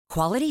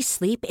Quality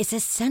sleep is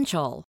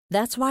essential.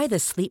 That's why the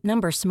Sleep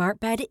Number Smart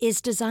Bed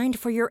is designed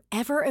for your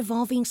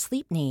ever-evolving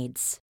sleep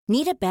needs.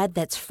 Need a bed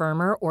that's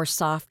firmer or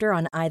softer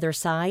on either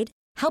side?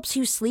 Helps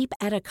you sleep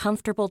at a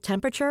comfortable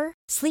temperature?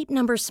 Sleep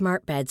Number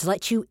Smart Beds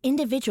let you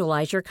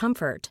individualize your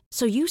comfort,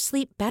 so you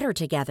sleep better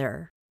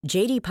together.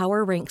 J.D.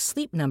 Power ranks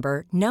Sleep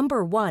Number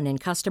number 1 in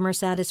customer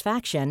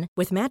satisfaction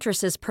with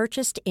mattresses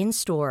purchased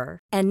in-store.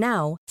 And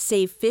now,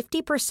 save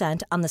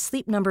 50% on the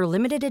Sleep Number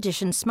Limited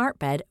Edition Smart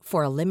Bed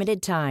for a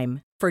limited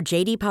time. For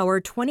J.D. Power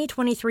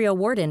 2023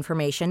 award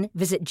information,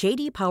 visit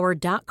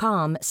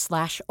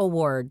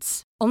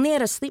jdpower.com/awards. Only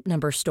at a Sleep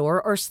Number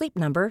store or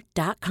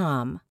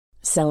sleepnumber.com.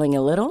 Selling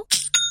a little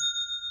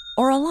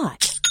or a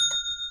lot?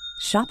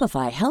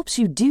 Shopify helps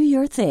you do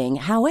your thing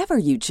however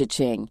you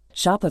cha-ching.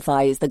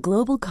 Shopify is the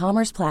global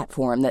commerce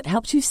platform that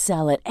helps you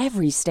sell at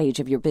every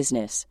stage of your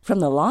business. From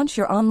the launch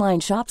your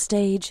online shop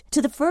stage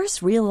to the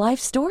first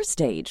real-life store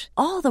stage,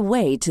 all the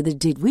way to the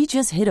did we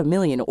just hit a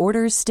million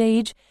orders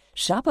stage.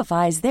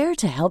 Shopify is there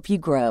to help you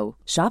grow.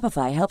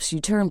 Shopify helps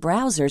you turn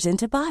browsers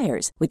into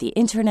buyers with the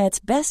internet's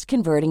best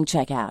converting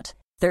checkout.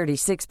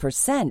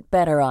 36%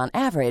 better on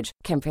average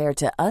compared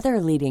to other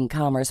leading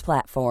commerce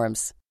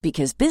platforms.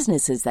 Because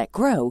businesses that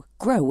grow,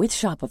 grow with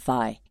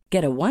Shopify.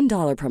 Get a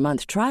 $1 per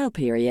month trial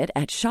period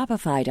at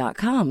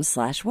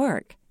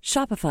shopify.com/work.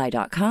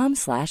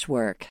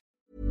 Shopify.com/work.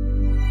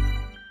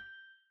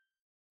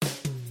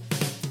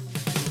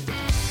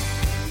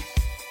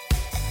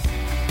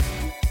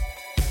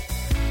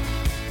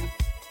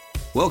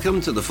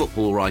 Welcome to the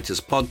Football Writers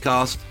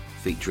Podcast,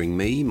 featuring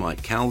me,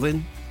 Mike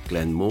Calvin,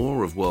 Glenn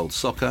Moore of World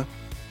Soccer,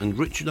 and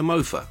Richard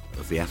Amofa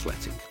of The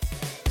Athletic.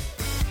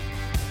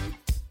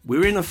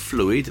 We're in a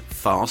fluid,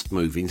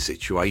 fast-moving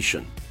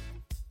situation.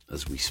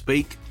 As we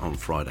speak on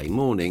Friday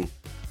morning,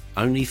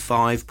 only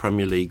 5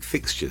 Premier League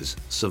fixtures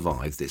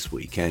survived this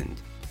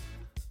weekend.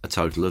 A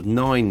total of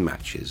 9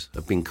 matches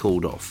have been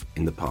called off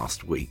in the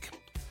past week.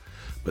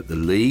 But the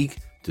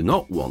league do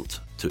not want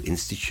to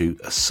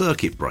institute a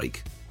circuit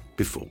break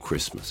before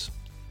Christmas.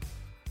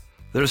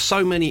 There are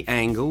so many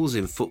angles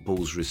in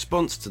football's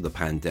response to the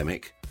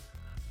pandemic,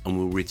 and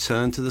we'll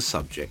return to the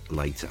subject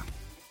later.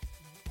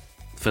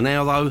 For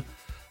now, though,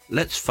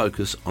 let's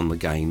focus on the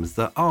games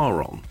that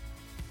are on.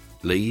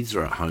 Leeds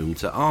are at home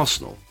to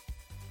Arsenal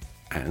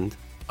and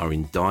are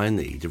in dire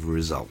need of a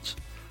result.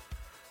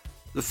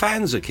 The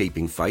fans are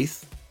keeping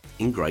faith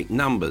in great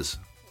numbers.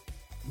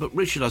 But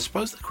Richard, I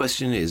suppose the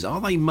question is,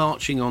 are they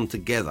marching on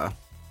together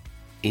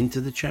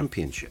into the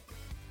Championship?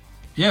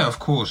 Yeah, of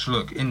course.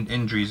 Look,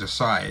 injuries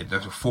aside,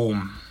 the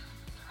form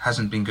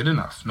hasn't been good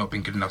enough. Not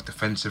been good enough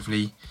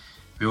defensively.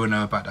 We all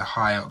know about the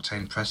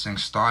high-octane pressing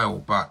style,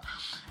 but,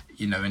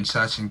 you know, in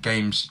certain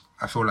games,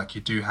 I feel like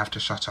you do have to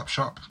shut up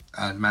shop.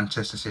 And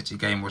Manchester City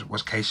game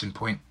was case in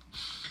point.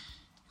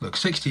 Look,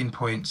 16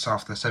 points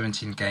after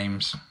 17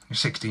 games,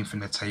 16th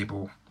in the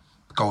table,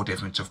 goal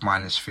difference of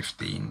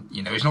 -15.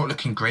 You know, it's not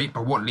looking great,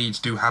 but what Leeds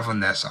do have on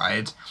their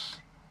side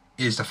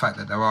is the fact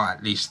that there are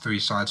at least 3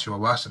 sides who are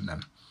worse than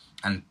them,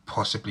 and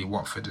possibly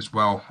Watford as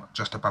well,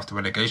 just above the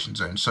relegation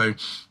zone. So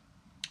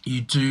you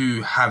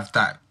do have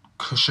that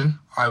cushion,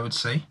 I would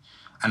say.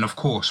 And of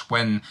course,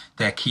 when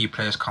their key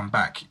players come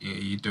back,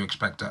 you do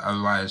expect a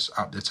rise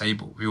up the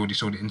table. We already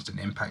saw the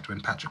instant impact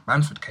when Patrick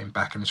Bamford came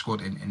back and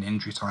scored in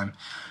injury time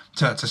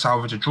to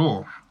salvage a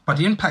draw. But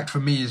the impact for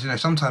me is, you know,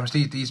 sometimes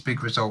these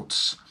big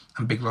results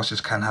and big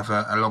losses can have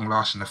a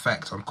long-lasting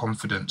effect on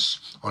confidence,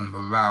 on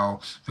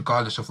morale,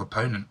 regardless of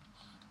opponent.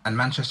 And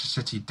Manchester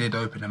City did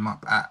open them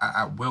up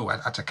at will,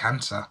 at a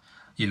canter.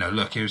 You know,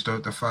 look, it was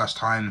the first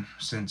time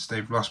since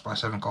they've lost by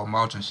 7-goal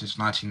margin since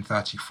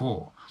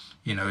 1934.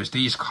 You know, it's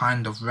these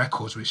kind of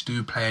records which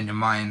do play in your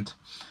mind,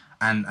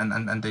 and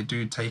they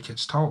do take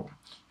its toll.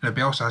 You know,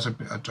 Bielsa has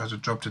a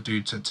job to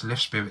do to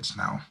lift spirits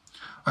now.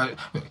 Look,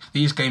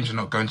 these games are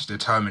not going to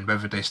determine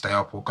whether they stay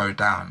up or go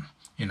down.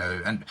 You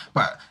know,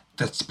 but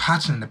the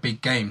pattern in the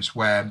big games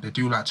where they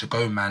do like to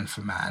go man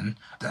for man,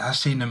 that has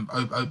seen them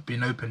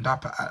been opened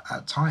up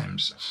at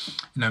times.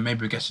 You know,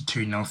 maybe it gets to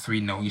 2-0,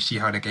 3-0. You see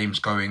how the game's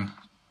going.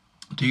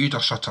 Do you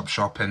just shut up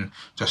shop and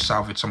just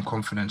salvage some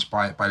confidence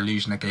by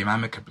losing a game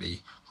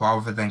amicably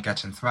rather than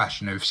getting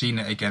thrashed? You know, we've seen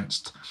it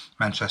against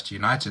Manchester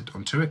United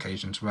on 2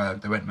 occasions where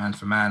they went man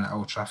for man at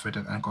Old Trafford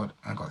and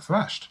got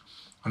thrashed.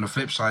 On the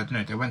flip side, you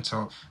know, they went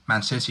to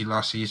Man City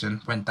last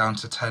season, went down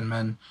to 10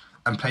 men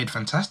and played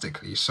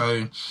fantastically.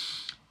 So,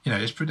 you know,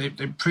 they've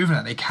proven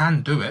that they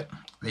can do it.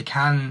 They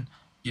can,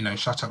 you know,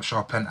 shut up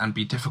shop and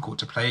be difficult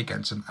to play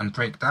against and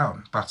break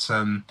down. But,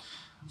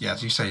 yeah,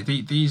 as you say,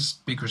 these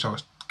big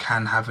results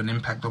can have an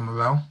impact on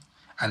morale,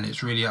 and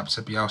it's really up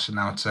to Bielsa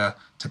now to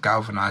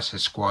galvanise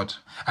his squad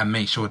and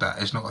make sure that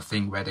it's not a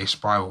thing where they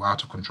spiral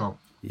out of control.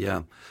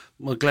 Yeah.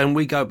 Well, Glenn,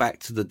 we go back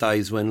to the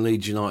days when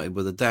Leeds United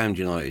were the damned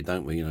United,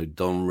 don't we? You know,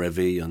 Don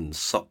Revie and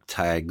sock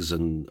tags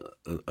and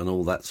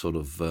all that sort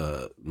of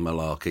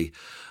malarkey.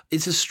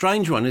 It's a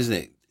strange one, isn't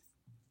it?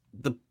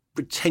 The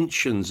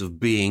pretensions of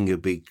being a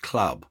big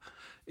club.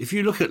 If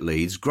you look at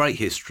Leeds, great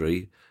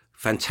history,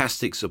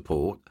 fantastic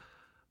support,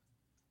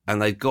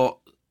 and they've got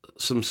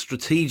some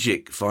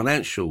strategic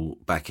financial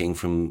backing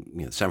from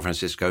San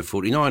Francisco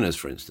 49ers,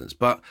 for instance.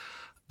 But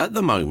at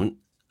the moment,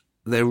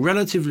 they're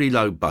relatively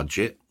low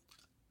budget.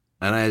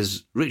 And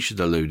as Richard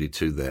alluded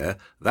to there,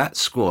 that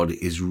squad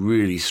is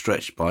really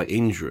stretched by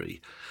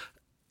injury.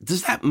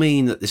 Does that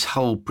mean that this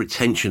whole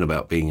pretension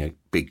about being a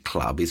big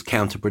club is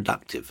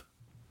counterproductive?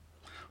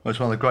 Well, it's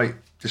one of the great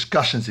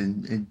discussions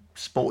in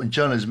sport and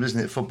journalism, isn't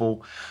it?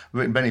 Football,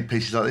 written many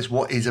pieces like this.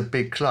 What is a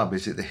big club?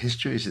 Is it the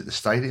history? Is it the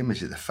stadium?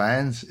 Is it the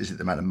fans? Is it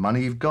the amount of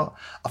money you've got?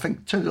 I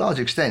think to a large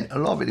extent, a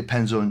lot of it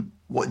depends on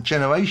what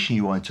generation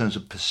you are in terms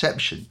of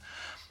perception.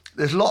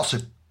 There's lots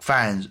of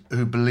fans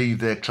who believe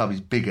their club is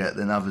bigger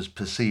than others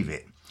perceive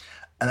it.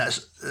 And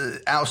that's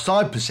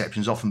outside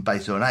perceptions, often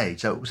based on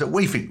age. So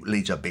we think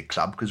Leeds are a big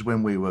club because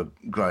when we were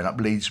growing up,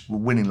 Leeds were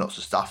winning lots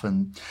of stuff,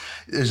 and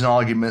there's an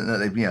argument that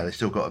they've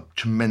still got a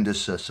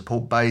tremendous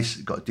support base,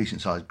 got a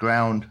decent sized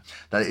ground,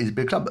 that it is a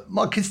big club. But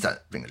my kids don't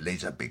think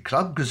Leeds are a big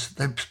club because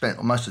they've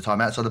spent most of the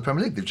time outside the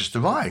Premier League. They've just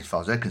arrived, as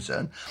far as they're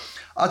concerned.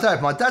 I don't know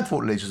if my dad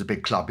thought Leeds was a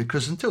big club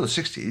because until the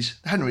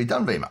 60s, they hadn't really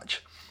done very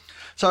much.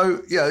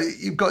 So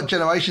you've got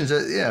generations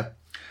that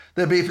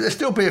There'll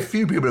still be a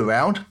few people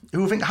around who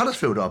will think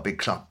Huddersfield are a big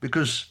club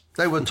because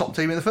they were a top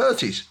team in the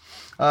 30s.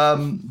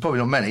 Probably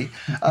not many.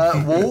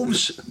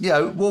 Wolves,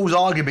 Wolves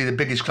arguably the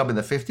biggest club in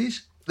the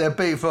 50s. They'll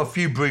be for a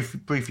few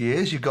brief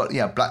years. You've got,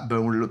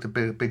 Blackburn would have looked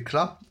a big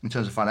club in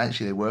terms of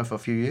financially they were for a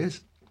few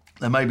years.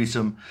 There may be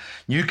some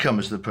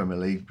newcomers to the Premier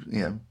League,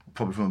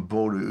 probably from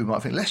abroad who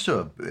might think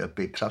Leicester are a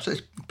big club. So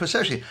it's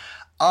perception.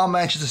 Are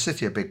Manchester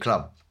City a big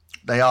club?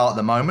 They are at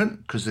the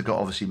moment because they've got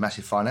obviously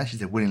massive finances.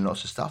 They're winning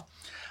lots of stuff.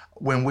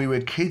 When we were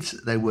kids,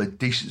 they were a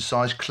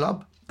decent-sized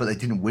club, but they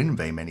didn't win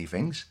very many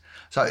things.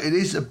 So it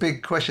is a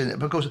big question.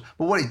 But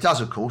what it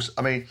does, of course,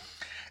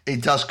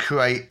 it does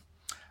create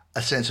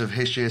a sense of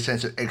history, a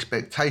sense of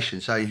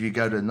expectation. So if you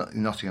go to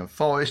Nottingham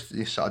Forest,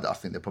 this side, I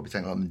think they're probably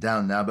taking them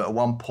down now, but at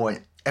one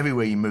point,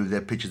 everywhere you move,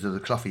 they're pictures of the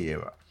Cloughy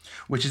era,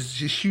 which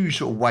is this huge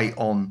sort of weight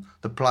on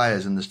the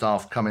players and the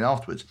staff coming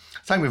afterwards.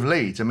 Same with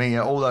Leeds.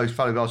 All those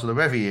photographs of the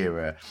Revie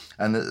era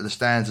and the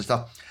stands and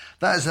stuff,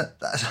 that's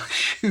a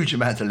huge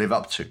amount to live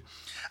up to.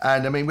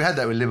 And we had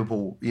that with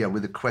Liverpool,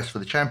 with the quest for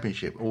the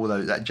Championship,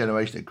 although that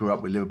generation that grew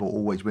up with Liverpool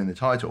always win the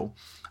title,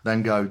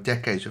 then go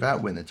decades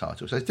without winning the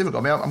title. So it's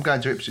difficult. I'm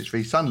going to Ipswich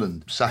v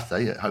Sunderland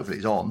Saturday, hopefully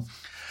it's on.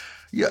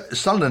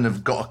 Sunderland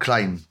have got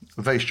a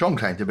very strong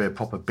claim to be a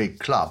proper big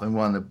club, and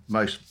one of the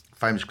most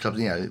famous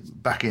clubs,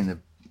 back in the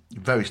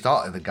very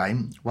start of the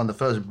game, one of the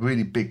first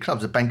really big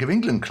clubs, the Bank of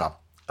England club.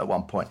 At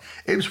one point,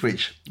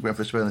 Ipswich went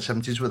for a spell in the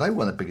 70s where they were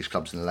one of the biggest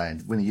clubs in the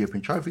land, winning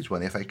European trophies,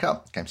 won the FA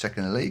Cup, came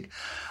second in the league.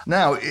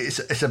 Now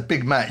it's a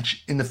big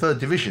match in the third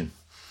division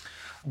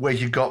where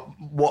you've got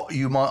what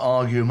you might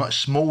argue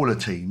much smaller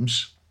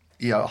teams,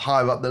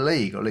 higher up the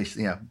league, or at least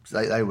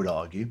they would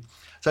argue.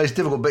 So it's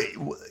difficult, but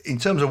in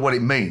terms of what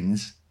it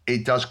means,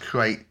 it does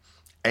create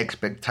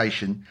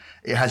expectation.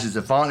 It has its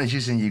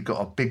advantages, and you've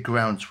got a big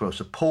groundswell of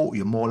support.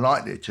 You're more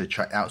likely to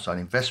attract outside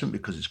investment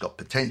because it's got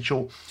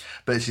potential.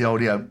 But it's the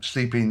old,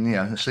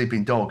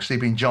 sleeping dog,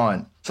 sleeping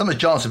giant. Some of the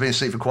giants have been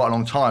asleep for quite a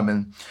long time,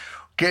 and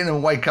getting them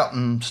to wake up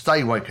and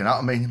stay waking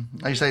up.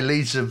 As you say,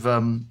 Leeds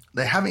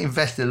they haven't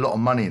invested a lot of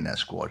money in that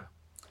squad,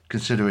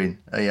 considering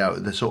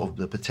the sort of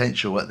the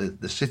potential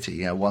at the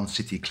city. One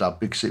city club,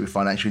 big city with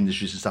financial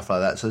industries and stuff like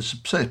that. So there's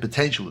certainly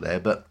potential there.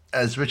 But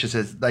as Richard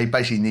says, they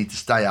basically need to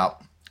stay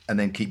up and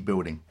then keep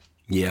building.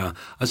 Yeah,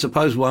 I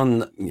suppose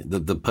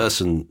the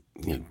person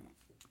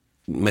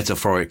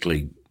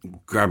metaphorically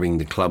grabbing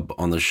the club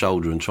on the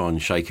shoulder and trying to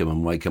shake him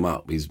and wake him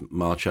up is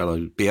Marcelo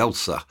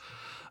Bielsa.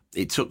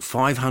 It took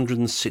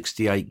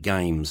 568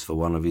 games for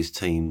one of his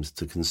teams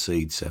to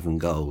concede 7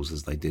 goals,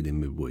 as they did in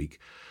midweek.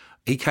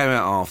 He came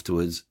out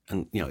afterwards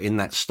and, in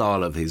that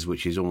style of his,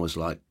 which is almost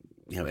like,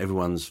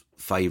 everyone's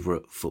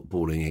favourite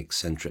footballing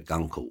eccentric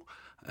uncle.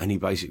 And he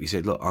basically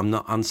said, look, I'm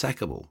not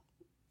unsackable.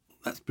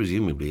 That's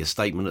presumably a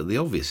statement of the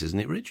obvious, isn't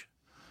it, Rich?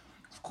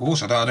 Of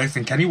course, I don't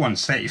think anyone's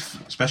safe,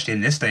 especially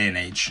in this day and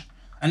age.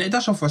 And it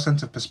does offer a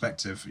sense of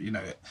perspective.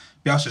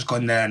 Bielsa's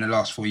gone there in the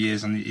last 4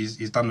 years, and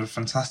he's done a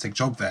fantastic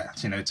job there,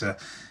 to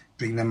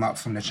bring them up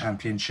from the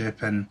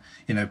Championship and,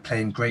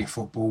 playing great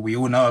football. We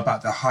all know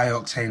about the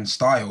high-octane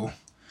style.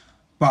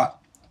 But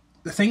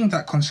the thing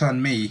that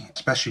concerned me,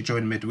 especially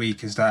during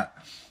midweek, is that,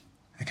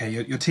 okay,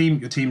 your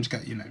team's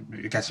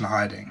you're getting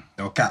hiding.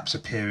 There are gaps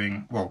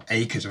appearing,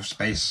 acres of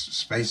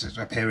spaces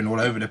appearing all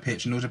over the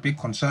pitch, and it was a big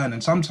concern.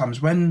 And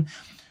sometimes when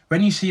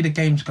you see the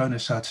games going a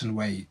certain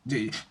way,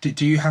 do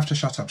you have to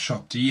shut up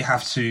shop? Do you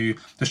have to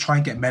just try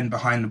and get men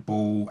behind the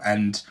ball?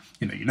 And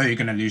you're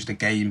going to lose the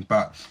game,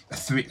 but a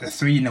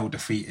 3-0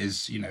 defeat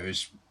is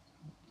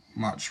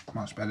much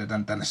better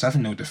than a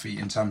 7-0 defeat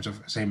in terms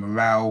of, say,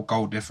 morale,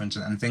 goal difference,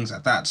 and things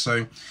like that.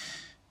 So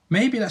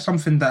maybe that's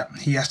something that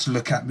he has to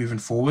look at moving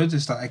forward.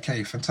 Is that,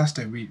 okay,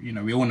 fantastic,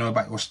 we all know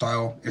about your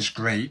style, it's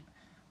great,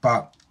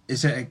 but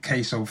is it a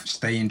case of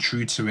staying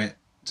true to it,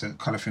 to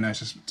kind of,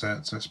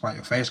 to spite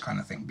your face kind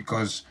of thing?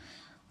 Because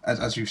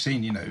as we've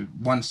seen,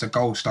 once the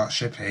goal starts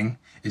shipping,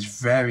 it's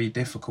very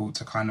difficult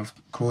to kind of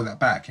claw that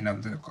back.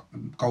 The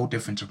goal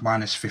difference of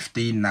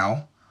 -15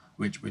 now,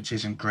 which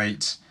isn't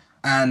great.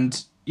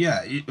 And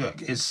yeah,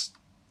 it's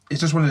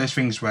just one of those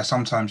things where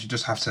sometimes you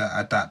just have to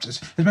adapt.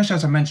 Especially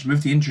as I mentioned,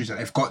 with the injuries that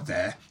they've got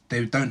there,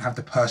 they don't have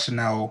the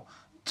personnel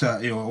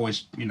to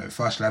always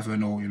first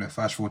 11 or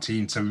first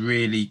 14 to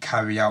really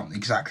carry out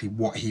exactly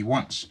what he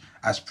wants,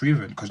 as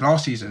proven. Because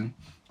last season,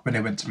 when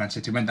they went to Man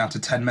City, went down to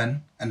 10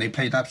 men and they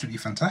played absolutely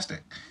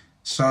fantastic.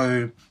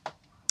 So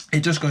it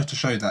just goes to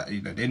show that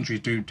the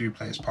injuries do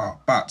play its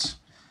part, but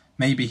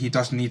maybe he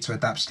does need to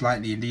adapt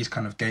slightly in these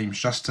kind of games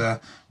just to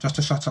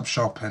shut up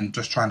shop and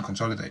just try and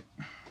consolidate.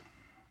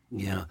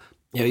 Yeah,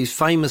 he's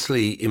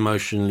famously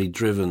emotionally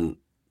driven,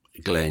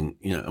 Glenn.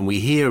 And we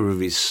hear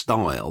of his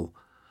style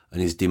and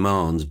his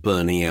demands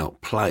burning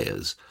out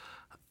players.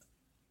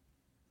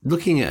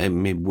 Looking at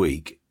him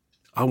midweek,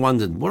 I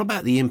wondered, what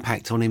about the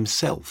impact on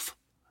himself?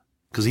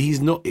 Because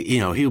he's not,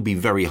 he'll be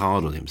very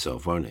hard on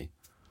himself, won't he?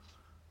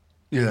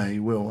 Yeah, he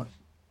will.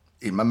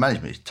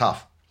 Management is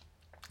tough.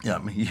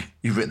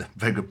 You've written a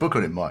very good book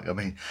on it, Mike.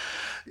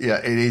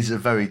 It is a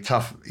very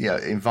tough,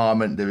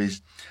 environment. There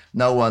is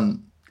no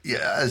one.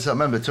 Yeah, as I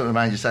remember talking to the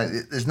manager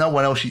saying, there's no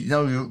one else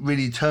you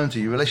really turn to.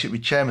 Your relationship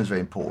with chairman is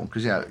very important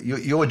because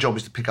your job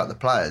is to pick up the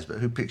players, but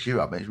who picks you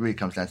up? And it really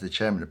comes down to the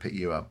chairman to pick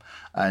you up,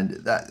 and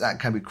that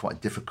can be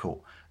quite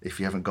difficult if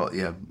you haven't got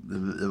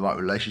the right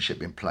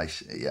relationship in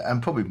place.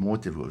 And probably more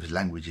difficult with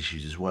language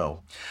issues as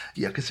well.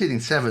 Conceding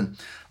 7.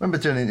 I remember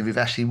doing an interview with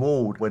Ashley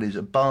Ward when he was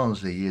at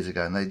Barnsley years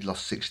ago, and they'd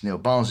lost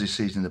 6-0. Barnsley's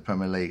season in the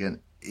Premier League, and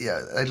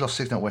they'd lost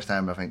 6-0 at West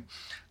Ham, I think.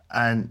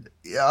 And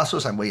I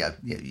sort of saying,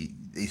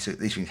 these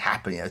things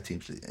happen.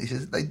 Teams. He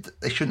says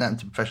they shouldn't happen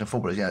to professional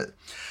footballers.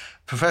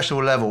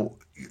 Professional level,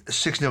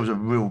 6-0 was a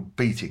real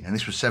beating, and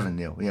this was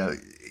 7-0.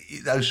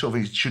 Those sort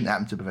of things shouldn't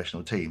happen to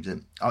professional teams.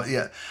 And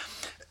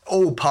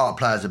all part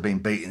players have been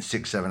beaten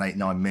 6, 7, 8,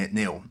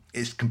 9-0.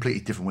 It's completely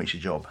different when it's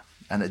your job,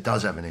 and it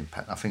does have an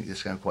impact. I think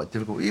it's going to be quite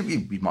difficult.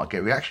 You might get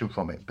a reaction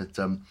from it, but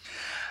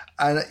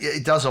and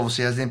it does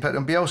obviously has an impact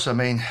on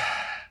Bielsa.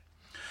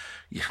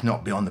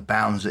 Not beyond the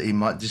bounds that he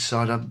might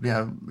decide,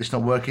 it's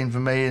not working for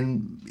me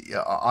and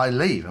I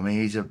leave.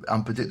 He's an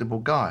unpredictable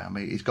guy.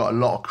 He's got a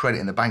lot of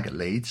credit in the bank at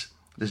Leeds.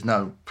 There's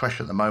no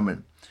pressure at the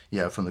moment,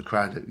 from the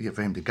crowd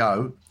for him to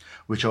go,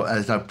 which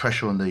there's no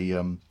pressure on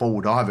the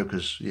board either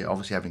because,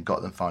 obviously having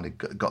finally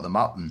got them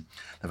up, and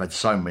they've had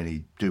so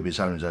many dubious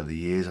owners over the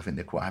years. I think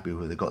they're quite happy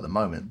with who they've got at the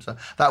moment. So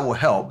that will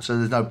help. So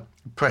there's no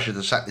pressure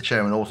to sack the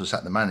chairman or to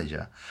sack the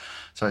manager.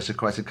 So it's a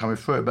question coming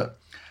through it. But,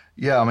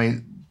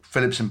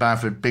 Phillips and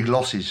Bamford, big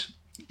losses.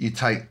 You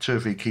take 2 or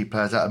 3 key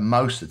players out of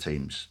most of the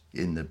teams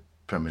in the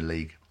Premier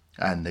League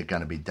and they're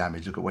going to be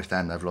damaged. Look at West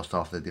Ham, they've lost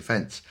half their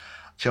defence.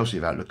 Chelsea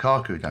without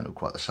Lukaku don't look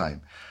quite the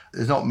same.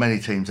 There's not many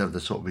teams have the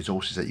sort of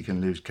resources that you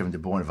can lose Kevin De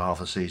Bruyne for half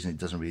a season. It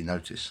doesn't really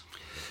notice.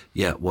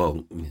 Yeah,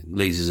 well,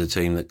 Leeds is a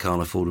team that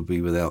can't afford to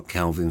be without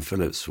Calvin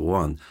Phillips for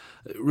one.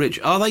 Rich,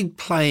 are they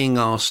playing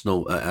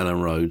Arsenal at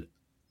Ellen Road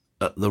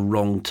at the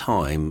wrong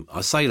time? I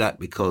say that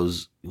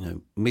because,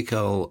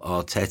 Mikel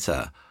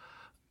Arteta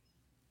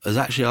has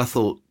actually, I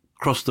thought,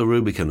 crossed the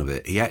Rubicon a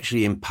bit. He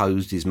actually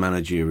imposed his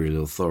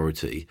managerial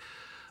authority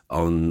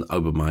on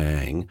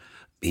Aubameyang.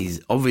 He's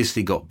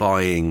obviously got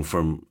buy-in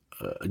from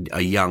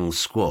a young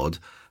squad.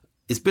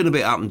 It's been a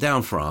bit up and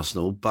down for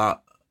Arsenal,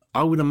 but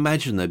I would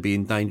imagine they'd be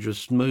in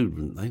dangerous mood,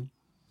 wouldn't they?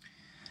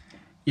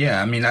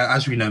 Yeah,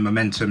 as we know,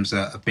 momentum's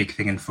a big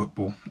thing in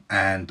football,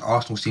 and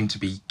Arsenal seem to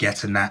be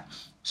getting that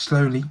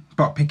slowly,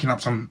 but picking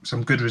up some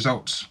good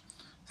results.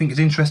 I think it's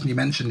interesting you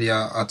mentioned the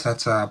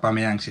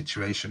Arteta-Aubameyang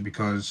situation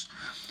because,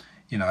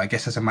 I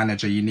guess as a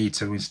manager you need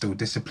to instill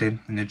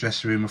discipline in the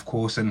dressing room, of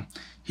course, and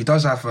he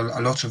does have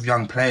a lot of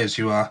young players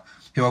who are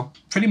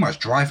pretty much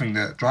driving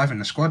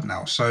the squad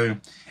now. So,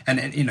 and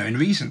in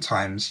recent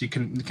times you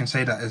can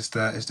say that as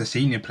the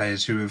senior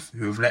players who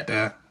have let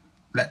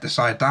the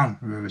side down,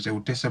 who was ill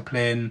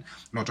discipline,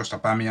 not just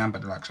Aubameyang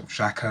but the likes of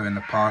Xhaka in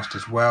the past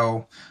as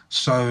well.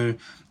 So.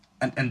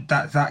 And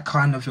that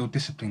kind of ill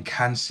discipline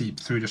can seep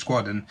through the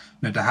squad. And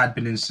there had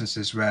been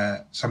instances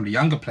where some of the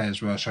younger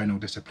players were showing ill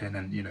discipline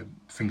and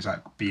things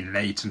like being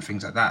late and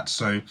things like that.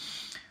 So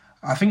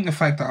I think the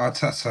fact that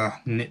Arteta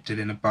nipped it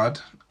in the bud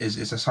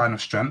is a sign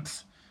of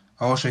strength.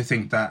 I also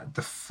think that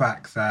the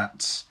fact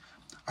that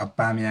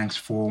Aubameyang's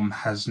form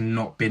has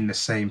not been the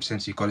same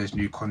since he got his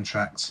new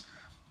contract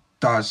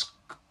does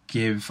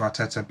give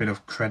Arteta a bit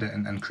of credit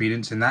and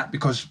credence in that.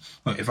 Because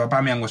if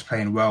Aubameyang was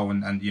playing well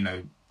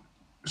and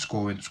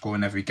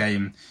scoring every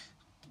game,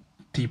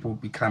 people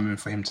would be clamouring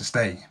for him to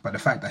stay. But the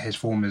fact that his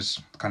form has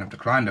kind of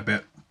declined a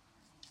bit,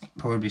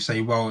 probably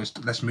say, well,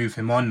 let's move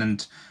him on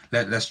and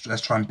let's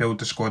try and build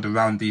the squad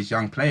around these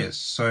young players.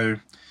 So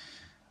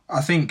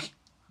I think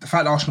the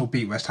fact that Arsenal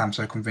beat West Ham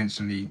so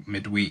convincingly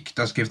midweek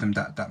does give them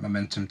that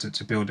momentum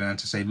to build on and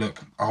to say,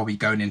 look, are we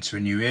going into a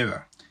new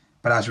era?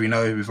 But as we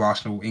know with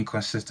Arsenal,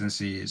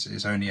 inconsistency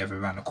is only ever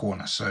around the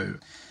corner. So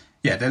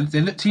Yeah,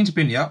 they seem to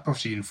be in the up.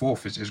 Obviously, in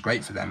fourth is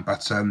great for them.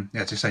 But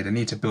to say they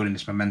need to build in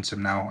this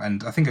momentum now.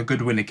 And I think a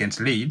good win against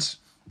Leeds,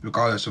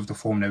 regardless of the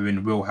form they're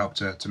in, will help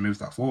to move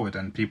that forward.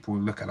 And people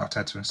will look at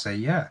Arteta and say,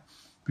 yeah,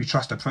 we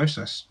trust the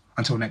process.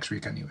 Until next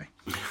week, anyway.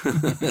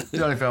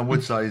 The only thing I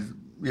would say is,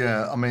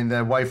 I mean,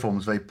 their away form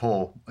is very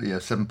poor.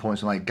 7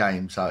 points in 8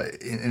 games. So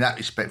in that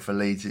respect for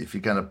Leeds, if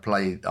you're going to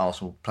play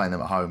Arsenal, playing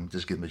them at home,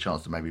 just give them a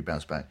chance to maybe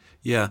bounce back.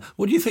 Yeah.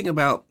 What do you think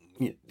about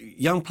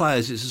young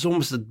players? It's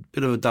almost a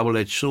bit of a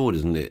double-edged sword,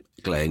 isn't it,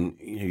 Glenn?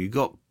 You've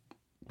got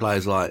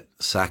players like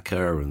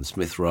Saka and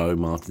Smith Rowe,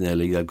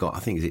 Martinelli. They've got, I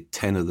think, is it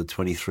 10 of the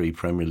 23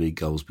 Premier League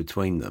goals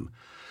between them.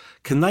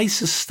 Can they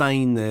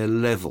sustain their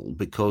level?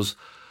 Because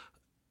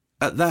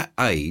at that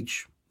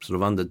age, sort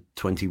of under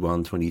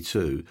 21,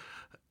 22,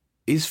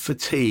 is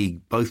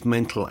fatigue, both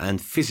mental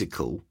and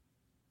physical,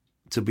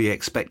 to be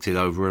expected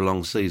over a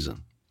long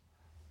season?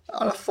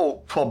 I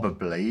thought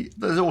probably.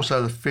 There's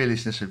also the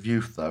fearlessness of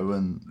youth, though,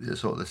 and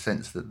sort of the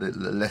sense that the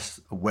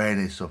less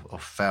awareness of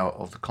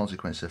the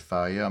consequences of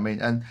failure. I mean,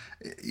 and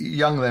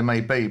young they may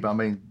be, but I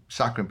mean,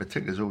 Saka in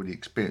particular has already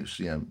experienced,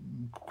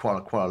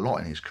 quite a lot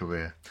in his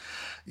career.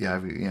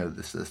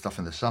 The stuff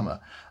in the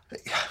summer.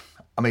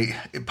 I mean,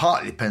 it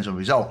partly depends on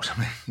results.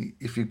 I mean,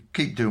 if you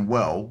keep doing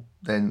well,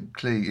 then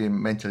clearly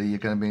mentally you're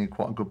going to be in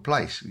quite a good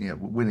place.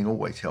 Winning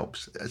always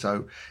helps.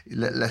 So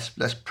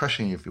less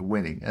pressure if you're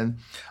winning. And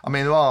I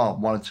mean, there are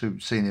 1 or 2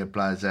 senior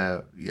players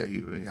there.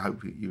 You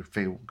hope you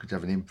feel could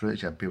have an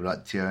influence. You have people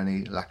like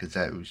Tierney,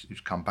 Lacazette,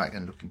 who's come back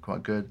and looking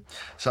quite good.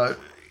 So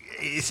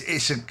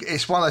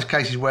it's one of those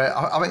cases where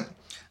I think.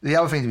 The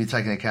other thing to be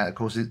taken into account, of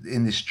course,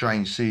 in this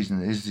strange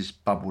season is this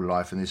bubble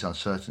life and this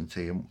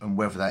uncertainty, and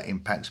whether that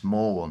impacts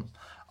more on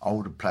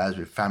older players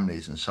with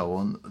families and so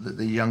on.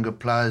 The younger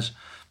players,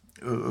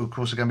 of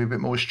course, are going to be a bit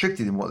more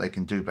restricted in what they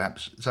can do,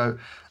 perhaps. So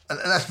and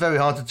that's very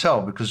hard to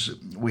tell because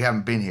we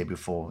haven't been here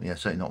before.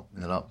 Certainly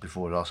not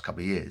before the last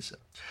couple of years.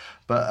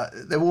 But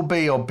there will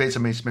be odd bits. I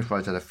mean, Smith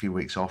Rowe's had a few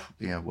weeks off.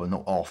 Well,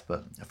 not off,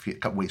 but a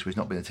couple of weeks where he's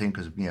not been in the team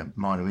because of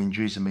minor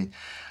injuries. I mean,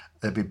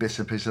 there'll be bits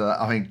and pieces of that.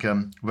 I think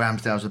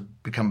Ramsdale's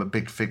become a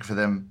big figure for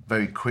them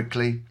very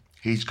quickly.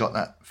 He's got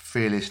that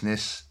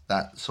fearlessness,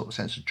 that sort of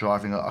sense of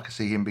driving. I can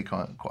see him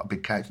becoming quite a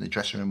big character in the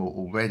dressing room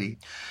already.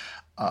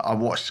 I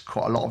watched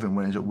quite a lot of him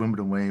when he was at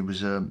Wimbledon, when he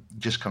was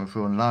just coming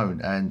through on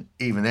loan. And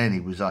even then, he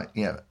was like,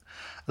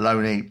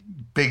 loanee,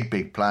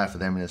 big player for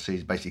them in the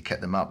season, basically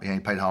kept them up. He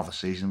only played half a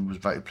season, was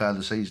voted player of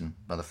the season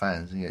by the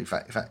fans. In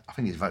fact, I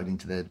think he's voted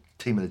into their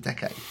team of the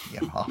decade,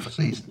 half a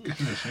season.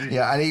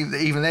 And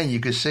even then, you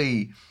could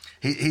see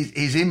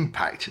his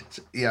impact,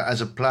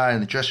 as a player in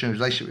the dressing room,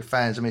 relationship with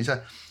fans. I mean,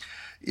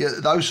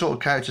 those sort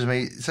of characters. I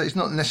mean, so it's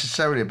not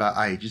necessarily about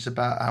age; it's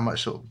about how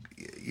much sort of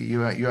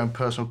your own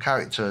personal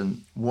character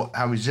and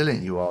how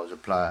resilient you are as a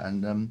player.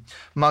 And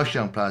most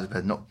young players have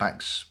had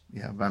knockbacks.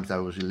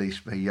 Ramsdale was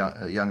released at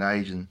a young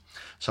age and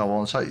so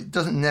on. So it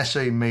doesn't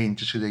necessarily mean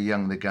just because they're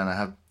young they're going to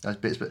have those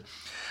bits. But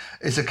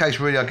it's a case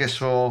really, I guess,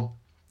 for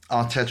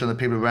Arteta and the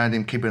people around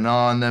him keeping an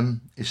eye on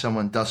them. If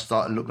someone does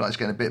start to look like it's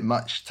getting a bit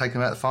much, take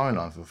them out of the firing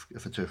line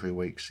for 2 or 3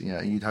 weeks.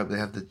 You'd hope they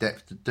have the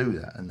depth to do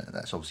that, and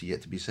that's obviously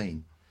yet to be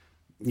seen.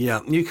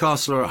 Yeah,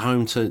 Newcastle are at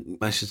home to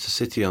Manchester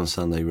City on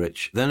Sunday,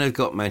 Rich. Then they've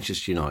got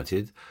Manchester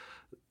United.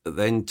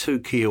 Then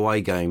 2 key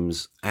away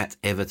games at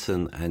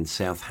Everton and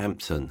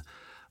Southampton.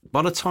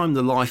 By the time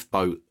the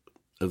lifeboat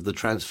of the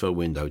transfer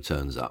window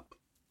turns up,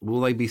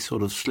 will they be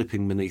sort of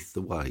slipping beneath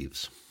the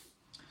waves?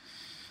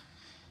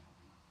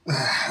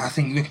 I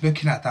think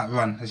looking at that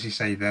run, as you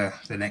say, the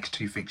next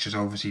 2 fixtures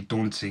are obviously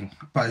daunting.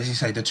 But as you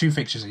say, the 2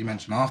 fixtures that you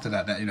mentioned after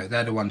that,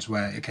 they're the ones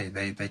where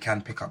they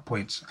can pick up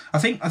points. I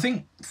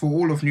think for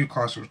all of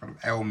Newcastle's kind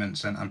of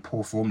ailments and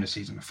poor form this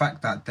season, the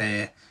fact that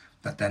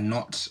they're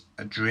not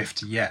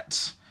adrift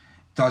yet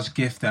does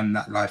give them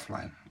that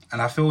lifeline.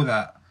 And I feel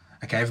that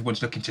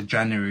everyone's looking to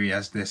January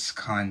as this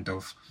kind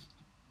of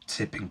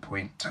tipping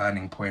point,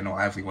 turning point, or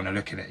however you want to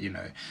look at it.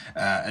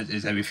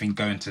 Is everything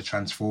going to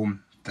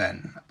transform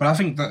then? But I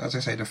think that, as I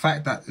say, the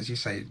fact that, as you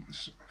say,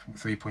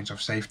 3 points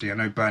of safety, I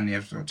know Burnley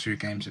have got 2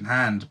 games in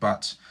hand,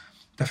 but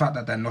the fact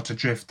that they're not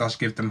adrift does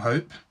give them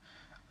hope.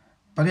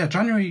 But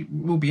January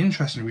will be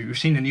interesting. We've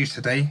seen the news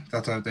today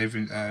that they've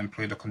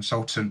employed a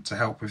consultant to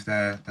help with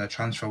their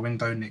transfer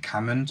window, Nick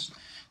Hammond.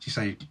 As you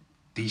say,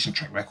 decent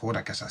track record,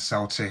 I guess, at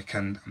Celtic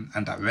and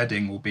at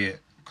Reading,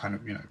 albeit kind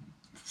of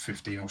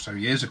 15 or so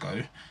years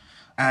ago.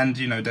 And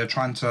they're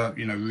trying to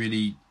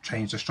really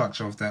change the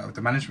structure of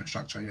the management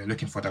structure.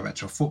 Looking for a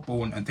director of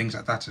football and things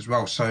like that as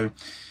well. So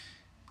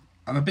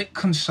I'm a bit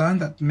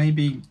concerned that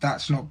maybe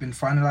that's not been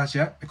finalised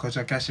yet, because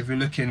I guess if you're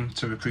looking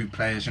to recruit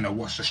players,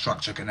 what's the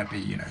structure going to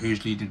be?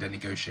 Who's leading the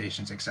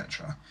negotiations,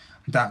 etc.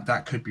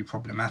 That could be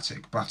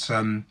problematic. But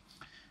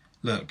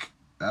look,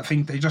 I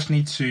think they just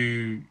need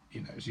to,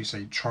 as you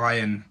say, try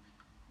and,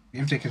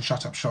 if they can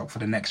shut up shop for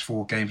the next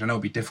 4 games, I know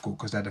it'll be difficult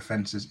because their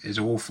defence is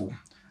awful,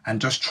 and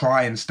just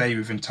try and stay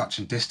within touch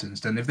and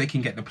distance, then if they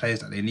can get the players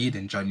that they need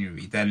in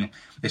January, then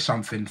there's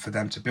something for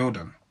them to build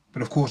on.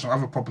 But of course,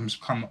 other problems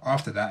come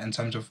after that in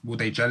terms of, will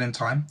they gel in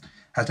time?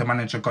 Has the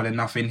manager got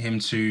enough in him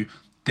to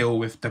deal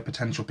with the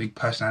potential big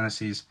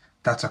personalities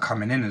that are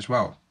coming in as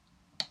well.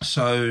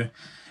 So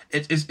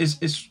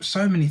it's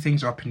so many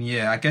things are up in the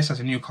air. I guess as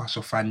a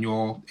Newcastle fan,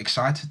 you're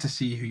excited to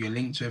see who you're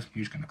linked with,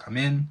 who's going to come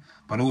in,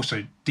 but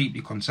also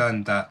deeply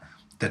concerned that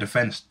the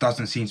defence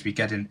doesn't seem to be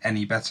getting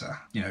any better,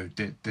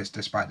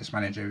 despite this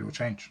managerial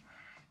change.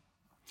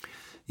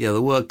 Yeah,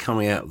 the word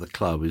coming out of the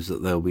club is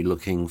that they'll be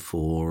looking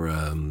for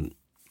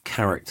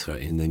character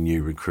in the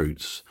new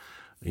recruits,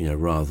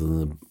 rather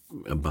than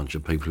a bunch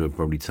of people who are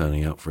probably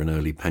turning out for an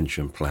early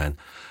pension plan.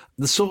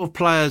 The sort of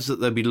players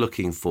that they'll be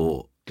looking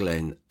for,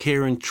 Glenn,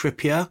 Kieran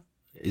Trippier,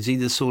 is he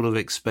the sort of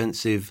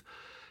expensive,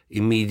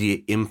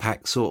 immediate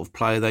impact sort of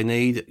player they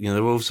need?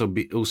 They've also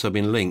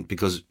been linked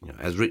because,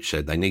 as Rich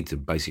said, they need to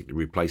basically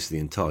replace the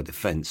entire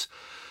defence.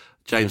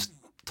 James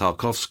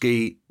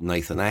Tarkowski,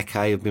 Nathan Ake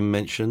have been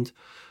mentioned.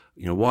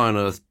 Why on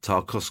earth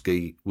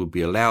Tarkowski would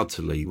be allowed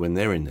to leave when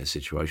they're in their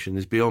situation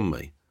is beyond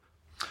me.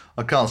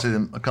 I can't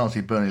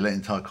see Burnley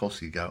letting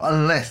Tarkowski go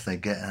unless they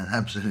get an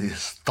absolutely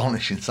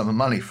astonishing sum of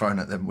money thrown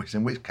at them,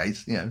 in which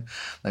case,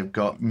 they've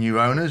got new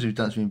owners who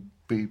don't seem to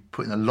be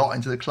putting a lot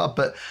into the club.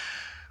 But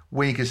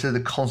when you consider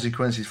the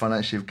consequences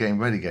financially of getting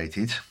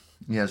relegated,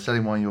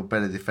 selling one of your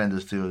better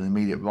defenders to an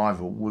immediate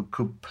rival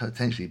could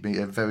potentially be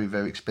a very,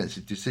 very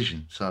expensive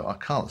decision. So I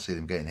can't see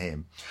them getting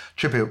him.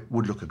 Trippier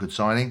would look a good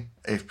signing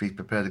if he's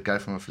prepared to go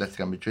from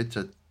Atletico Madrid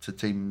to a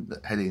team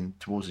heading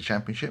towards the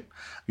Championship.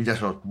 You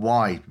just ask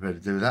why he's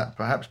prepared to do that,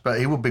 perhaps, but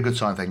he would be a good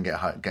sign if they can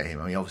get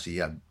him. I mean,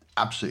 obviously,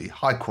 absolutely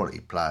high quality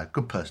player,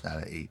 good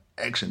personality,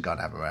 excellent guy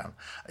to have around.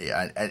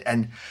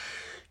 And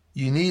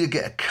you need to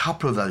get a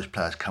couple of those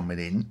players coming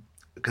in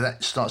because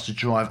that starts to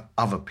drive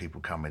other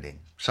people coming in.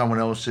 Someone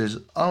else says,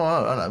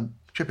 hello,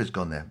 Trippier's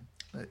gone there.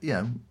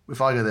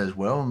 If I go there as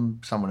well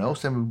and someone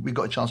else, then we've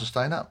got a chance of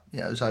staying up.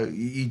 So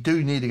you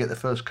do need to get the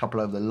first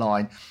couple over the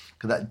line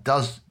because that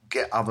does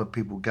get other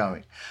people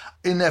going.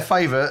 In their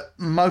favour,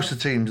 most of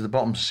the teams at the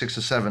bottom 6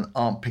 or 7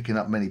 aren't picking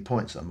up many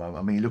points at the moment.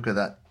 I mean, you look at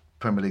that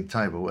Premier League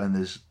table and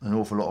there's an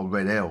awful lot of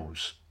red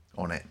L's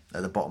on it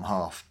at the bottom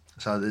half.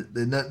 So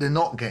they're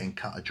not getting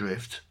cut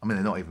adrift. I mean,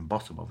 they're not even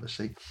bottom,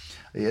 obviously.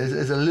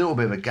 There's a little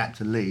bit of a gap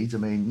to Leeds. I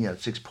mean,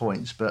 6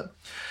 points, but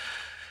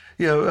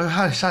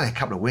it's only a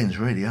couple of wins,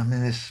 really. I mean,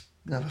 there's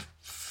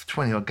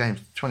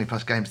 20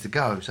 plus games to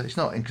go, so it's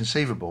not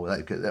inconceivable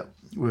that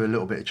we're a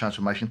little bit of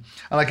transformation.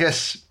 And I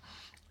guess,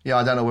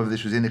 I don't know whether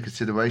this was in the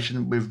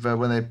consideration with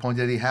when they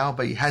appointed Eddie Howe,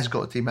 but he has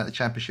got a team at the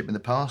Championship in the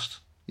past.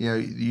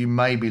 You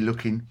may be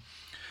looking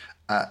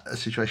at a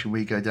situation where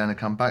you go down and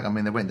come back. I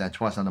mean, they went down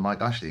twice under Mike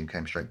Ashley and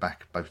came straight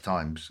back both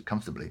times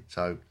comfortably.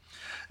 So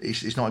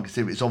it's not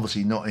inconsiderable. It's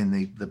obviously not in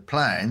the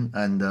plan,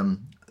 and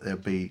there'll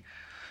be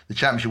the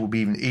Championship will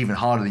be even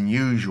harder than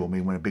usual. I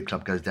mean, when a big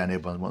club goes down,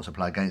 everyone wants to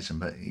play against them.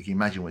 But you can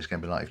imagine what it's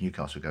going to be like if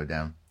Newcastle go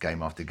down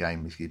game after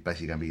game. It's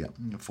basically going to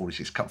be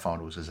 46 cup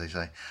finals, as they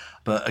say.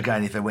 But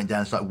again, if they went down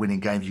and started winning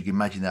games, you can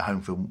imagine their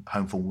home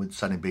form would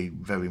suddenly be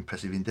very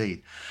impressive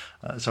indeed.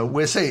 So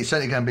we'll see. It's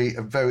certainly going to be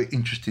a very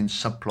interesting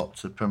subplot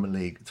to the Premier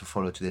League to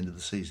follow to the end of the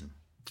season.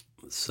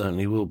 It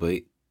certainly will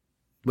be.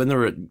 When they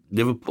were at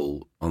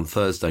Liverpool on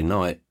Thursday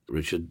night,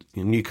 Richard,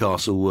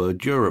 Newcastle were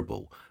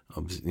durable.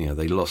 Obviously,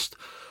 they lost,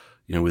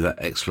 with that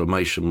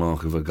exclamation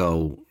mark of a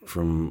goal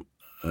from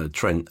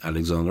Trent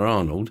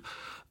Alexander-Arnold.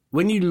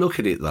 When you look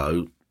at it,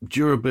 though,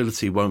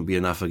 durability won't be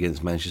enough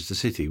against Manchester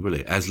City, will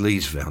it? As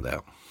Leeds found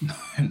out.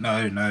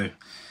 No.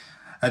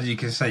 As you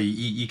can say,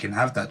 you can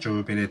have that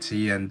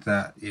durability and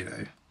that,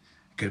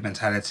 good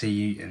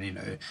mentality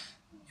and,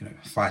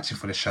 fighting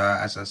for the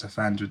shirt, as the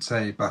fans would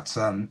say. But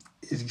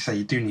as you say,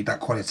 you do need that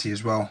quality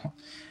as well.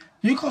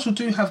 Newcastle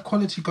do have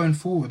quality going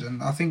forward,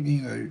 and I think,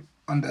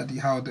 under Eddie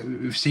Howe,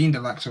 we've seen the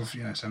likes of,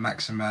 so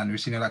Maximan, we've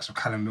seen the likes of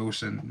Callum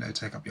Wilson,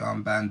 take up your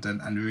armband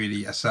and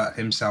really assert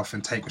himself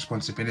and take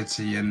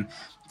responsibility. And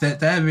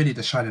they're really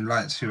the shining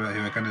lights who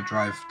are going to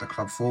drive the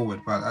club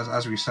forward. But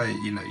as we say,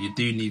 you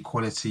do need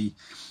quality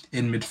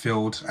in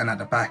midfield and at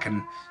the back,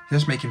 and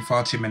just making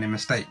far too many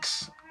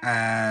mistakes.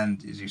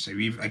 And as you say,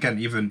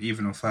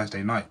 even on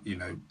Thursday night, I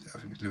think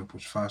it was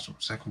Liverpool's first or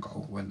second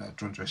goal when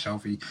Jonjo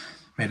Shelvey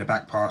made a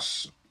back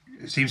pass.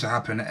 It seems to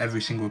happen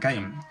every single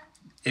game.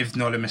 If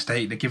not a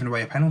mistake, they're giving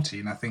away a penalty.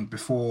 And I think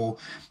before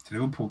the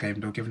Liverpool game,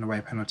 they were giving away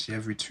a penalty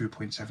every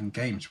 2.7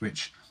 games,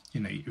 which,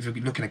 if you're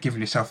looking at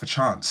giving yourself a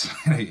chance,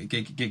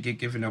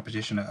 giving the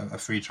opposition a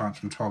free chance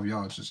from 12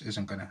 yards just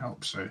isn't going to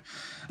help. So,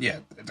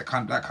 that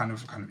kind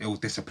of ill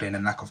discipline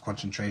and lack of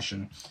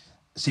concentration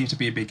seems to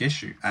be a big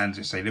issue. And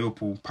to say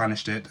Liverpool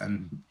punished it,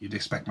 and you'd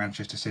expect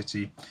Manchester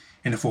City,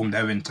 in the form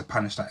they're in, to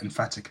punish that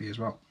emphatically as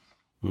well.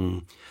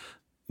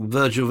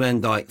 Virgil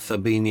van Dijk,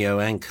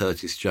 Fabinho and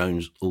Curtis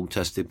Jones all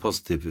tested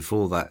positive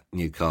before that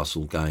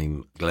Newcastle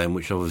game, Glenn,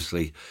 which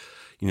obviously,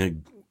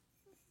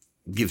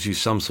 gives you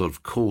some sort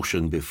of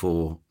caution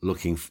before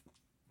looking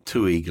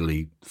too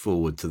eagerly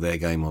forward to their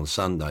game on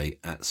Sunday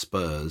at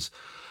Spurs.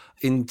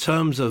 In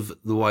terms of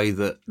the way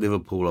that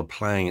Liverpool are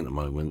playing at the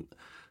moment,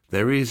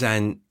 there is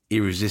an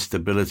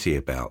irresistibility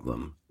about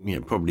them,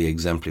 probably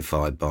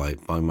exemplified by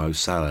Mo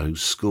Salah, who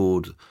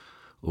scored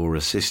or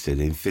assisted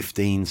in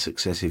 15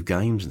 successive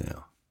games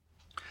now.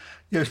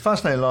 Yeah, it was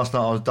fascinating. Last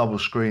night I was double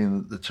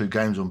screening the two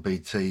games on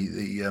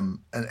BT. And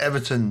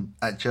Everton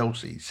at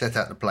Chelsea set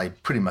out to play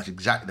pretty much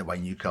exactly the way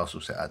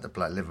Newcastle set out to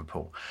play at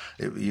Liverpool.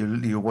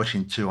 You're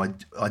watching two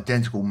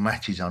identical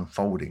matches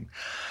unfolding.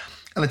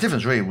 And the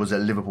difference really was that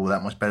Liverpool were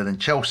that much better than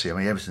Chelsea. I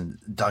mean, Everton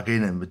dug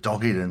in and were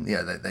dogged, and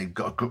they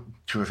got a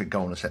terrific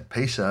goal on a set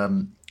piece.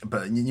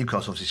 But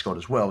Newcastle obviously scored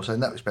as well, so in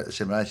that respect, the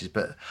similarities.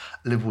 But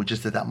Liverpool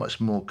just had that much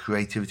more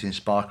creativity and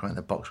spark around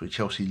the box, where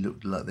Chelsea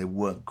looked like they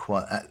weren't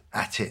quite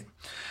at it,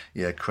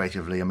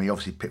 creatively. I mean,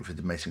 obviously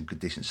Pickford made some good,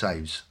 decent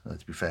saves,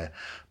 to be fair.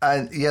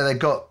 And they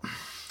got.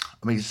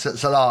 I mean,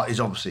 Salah is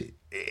obviously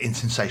in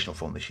sensational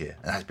form this year,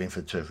 and has been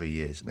for 2 or 3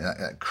 years. I mean,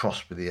 that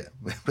cross with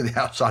the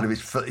outside of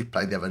his foot he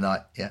played the other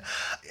night. Yeah,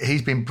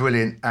 he's been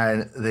brilliant,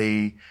 and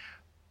the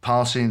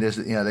passing,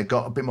 they've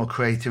got a bit more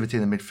creativity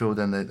in the midfield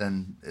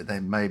than they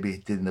maybe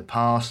did in the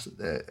past,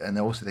 and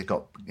also they've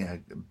got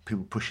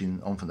people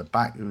pushing on from the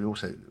back who are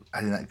also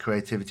adding that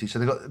creativity. So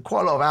they've got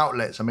quite a lot of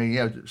outlets. I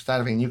mean,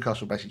 standing in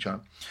Newcastle basically trying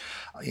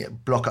to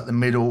block up the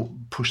middle,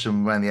 push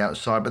them around the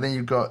outside, but then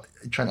you've got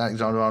Trent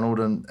Alexander-Arnold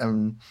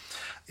and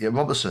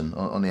Robertson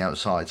on the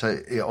outside, so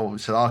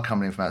Salah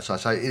coming in from outside.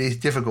 So it is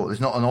difficult. There's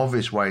not an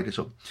obvious way to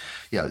sort of,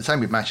 the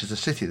same with Manchester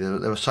City.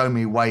 There are so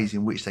many ways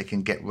in which they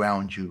can get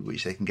round you,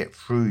 which they can get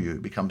through you.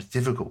 It becomes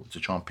difficult to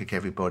try and pick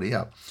everybody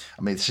up.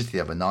 I mean, the City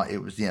the other night,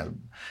 it was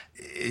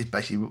it's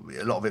basically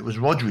a lot of it was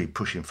Rodri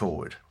pushing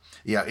forward,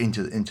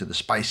 into the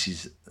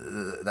spaces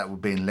that were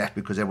being left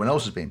because everyone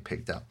else was being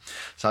picked up.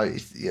 So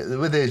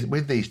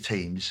with these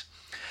teams.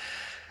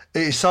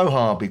 It's so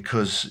hard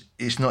because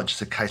it's not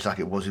just a case like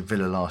it was with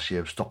Villa last year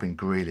of stopping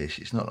Grealish.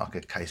 It's not like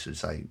a case of,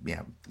 say,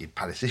 your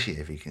Palace this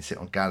year, if you can sit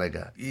on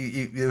Gallagher.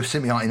 There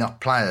simply aren't enough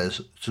players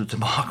to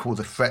mark all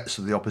the threats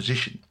of the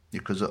opposition,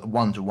 because at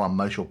 1-to-1,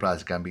 most of your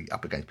players are going to be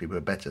up against people who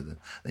are better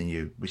than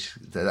you.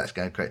 That's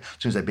going to create,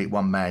 as soon as they beat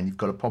one man, you've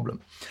got a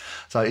problem.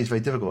 So it's very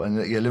difficult. And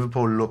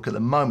Liverpool look at the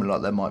moment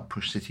like they might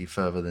push City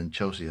further than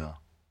Chelsea are.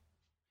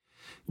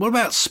 What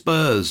about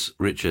Spurs,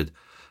 Richard?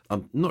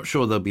 I'm not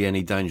sure there'll be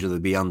any danger they'll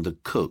be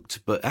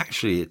undercooked, but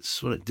actually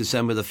it's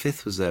December the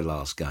 5th was their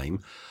last game.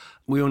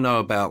 We all know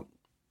about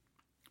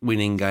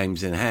winning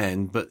games in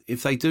hand, but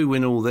if they do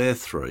win all their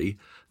 3,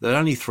 they're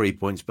only 3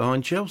 points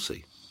behind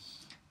Chelsea.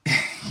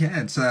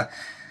 Yeah, it's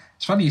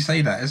funny you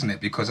say that, isn't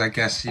it? Because I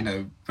guess,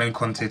 when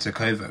Conte took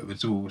over, it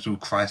was all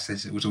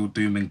crisis, it was all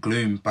doom and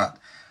gloom, but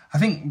I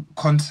think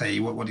Conte,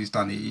 what he's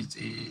done,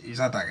 he's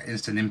had that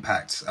instant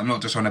impact. I'm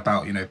not just on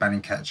about,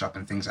 banning ketchup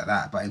and things like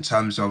that, but in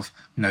terms of,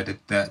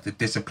 the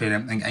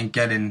discipline and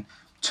getting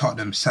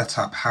Tottenham set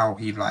up how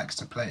he likes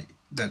to play.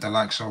 The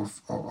likes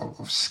of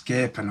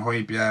Skip and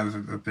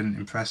Højbjerg have been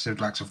impressive.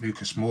 The likes of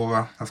Lucas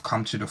Moura have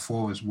come to the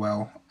fore as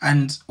well.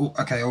 And,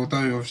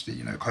 although obviously,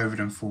 COVID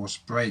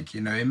enforced break,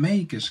 it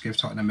may just give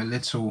Tottenham a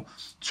little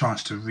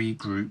chance to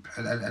regroup,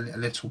 a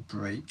little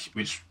break,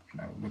 which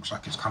looks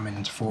like it's coming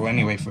into fore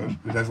anyway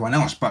with everyone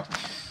else, but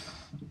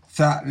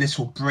that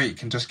little break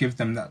can just give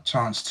them that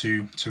chance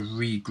to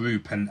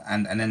regroup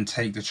and then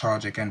take the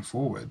charge again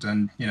forward.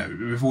 And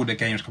with all the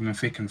games coming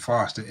thick and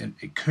fast,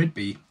 it could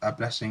be a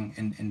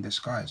blessing in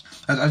disguise.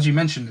 As you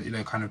mentioned,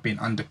 kind of being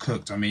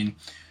undercooked. I mean,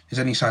 there's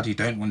any side you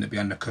don't want to be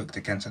undercooked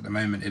against at the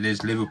moment. It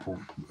is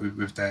Liverpool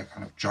with their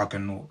kind of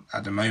juggernaut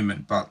at the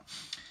moment, but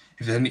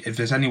if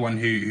there's anyone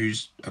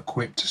who's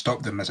equipped to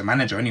stop them as a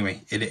manager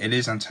anyway, it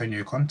is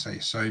Antonio Conte.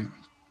 So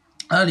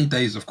early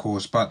days, of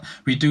course, but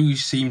we do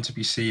seem to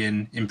be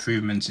seeing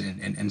improvements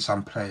in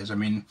some players. I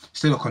mean,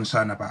 still a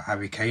concern about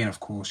Harry Kane, of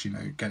course,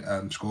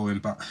 scoring,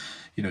 but,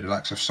 the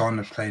likes of Son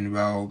is playing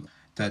well.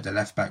 The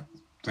left back,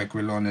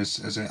 Reguilon,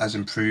 has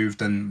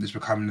improved and is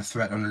becoming a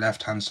threat on the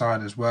left-hand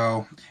side as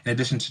well, in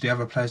addition to the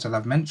other players that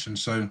I've mentioned.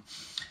 So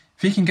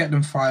if he can get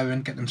them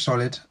firing, get them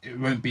solid, it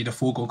won't be the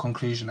foregone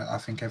conclusion that I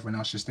think everyone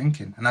else is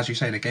thinking. And as you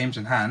say, the game's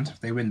in hand. If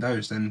they win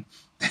those, then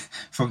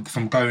from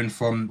going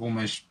from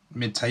almost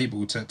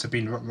mid-table to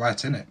being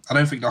right in it. I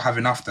don't think they'll have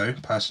enough, though,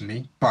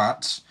 personally.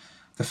 But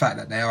the fact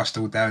that they are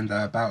still there and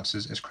thereabouts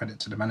is credit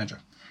to the manager.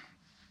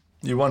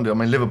 You wonder,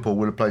 Liverpool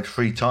would have played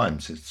 3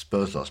 times since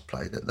Spurs last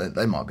played.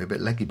 They might be a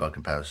bit leggy by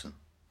comparison.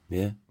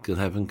 Yeah, could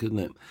happen, couldn't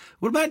it?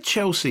 What about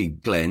Chelsea,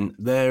 Glenn?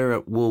 They're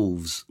at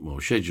Wolves,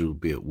 scheduled to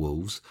be at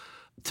Wolves.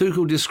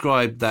 Tuchel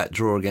described that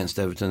draw against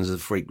Everton as a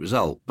freak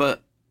result,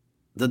 but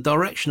the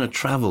direction of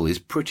travel is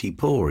pretty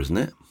poor, isn't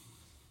it?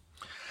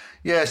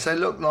 Yes, they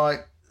look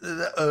like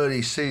the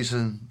early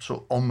season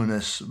sort of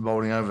ominous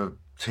rolling over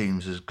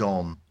teams has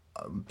gone,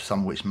 some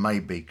of which may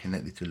be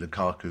connected to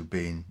Lukaku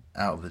being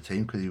out of the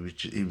team because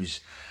he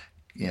was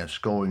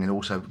scoring and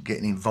also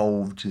getting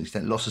involved to an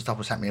extent. Lots of stuff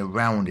was happening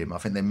around him. I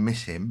think they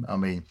miss him. I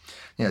mean,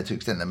 to an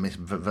extent they miss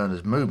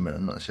Werner's movement,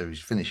 and not necessarily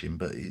his finishing,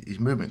 but his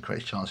movement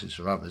creates chances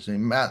for others. I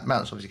mean,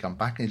 Mount's obviously come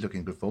back and he's looking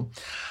in good form.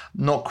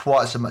 Not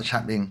quite so much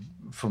happening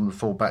from the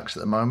full-backs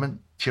at the moment.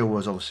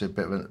 Chilwell's obviously a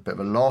bit of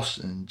a loss,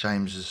 and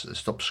James has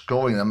stopped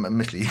scoring.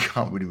 Admittedly, you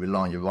can't really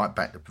rely on your right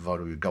back to provide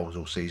all your goals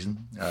all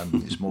season.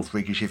 It's more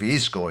freakish if he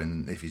is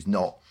scoring than if he's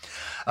not.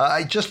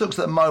 It just looks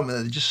at the moment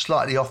that they're just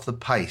slightly off the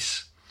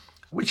pace,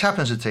 which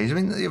happens to teams. I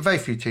mean, very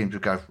few teams will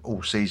go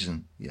all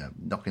season,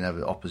 knocking over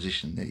the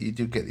opposition. You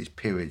do get these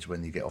periods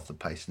when you get off the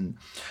pace, and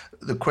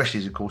the question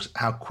is, of course,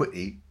 how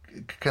quickly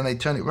can they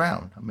turn it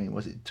round? I mean,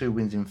 was it 2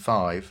 wins in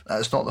 5?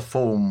 That's not the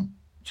form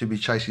to be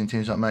chasing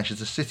teams like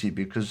Manchester City,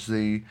 because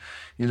you're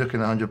looking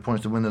at 100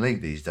 points to win the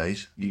league these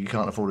days. You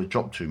can't afford to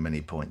drop too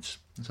many points.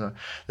 So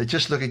they're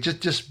just looking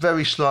just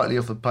very slightly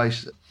off the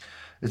pace,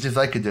 as if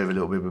they could do a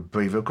little bit of a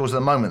breather. Of course, at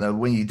the moment, though,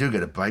 when you do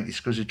get a break, it's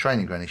because your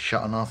training ground is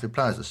shut and half your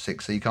players are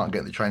sick, so you can't get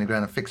to the training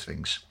ground and fix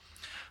things,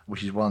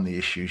 which is one of the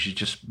issues. You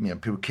just,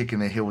 people kicking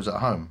their heels at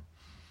home.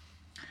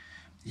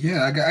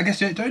 Yeah, I guess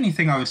the only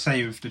thing I would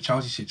say with the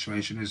Chelsea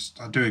situation is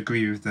I do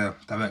agree with the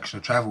direction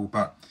of travel,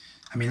 but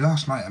I mean,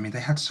 last night, they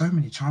had so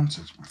many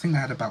chances. I think they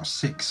had about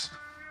 6,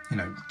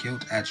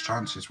 gilt-edged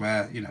chances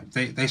where,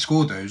 they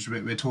scored those.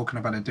 We're talking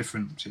about a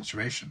different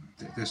situation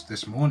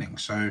this morning.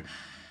 So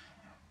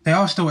they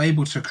are still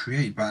able to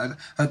create, but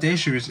the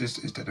issue is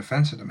the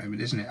defence at the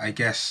moment, isn't it? I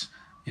guess,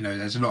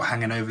 there's a lot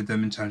hanging over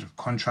them in terms of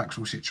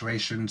contractual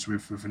situations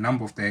with a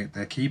number of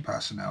their key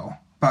personnel.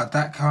 But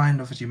that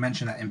kind of, as you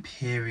mentioned, that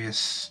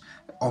imperious,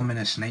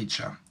 ominous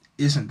nature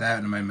isn't there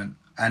at the moment.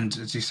 And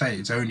as you say,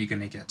 it's only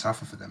going to get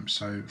tougher for them.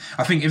 So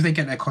I think if they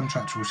get their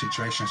contractual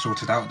situation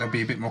sorted out, there'll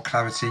be a bit more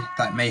clarity.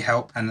 That may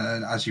help. And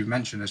as you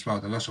mentioned as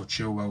well, the loss of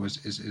Chilwell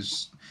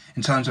is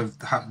in terms of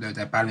how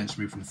their balance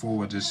moving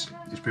forward is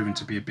proven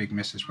to be a big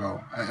miss as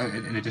well.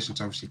 In addition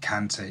to obviously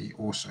Kante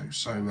also.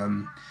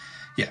 So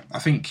I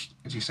think,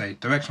 as you say,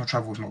 directional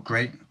travel is not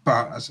great.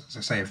 But as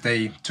I say, if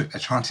they took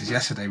their chances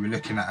yesterday, we're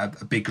looking at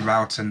a big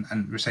rout and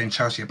we're saying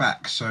Chelsea are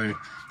back. So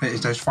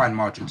it's those fine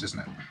margins,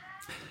 isn't it?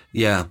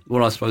 Yeah,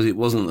 well, I suppose it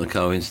wasn't a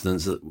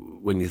coincidence that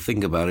when you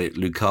think about it,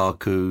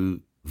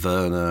 Lukaku,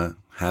 Werner,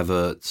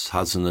 Havertz,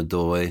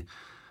 Hudson-Odoi,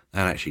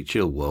 and actually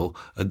Chilwell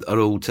had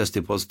all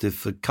tested positive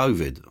for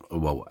COVID.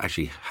 Well,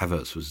 actually,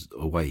 Havertz was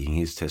awaiting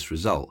his test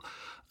result.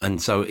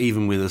 And so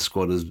even with a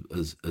squad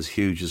as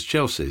huge as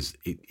Chelsea's,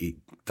 it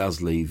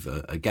does leave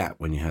a gap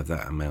when you have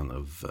that amount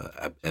of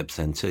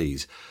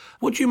absentees.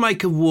 What do you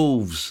make of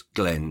Wolves,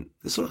 Glenn?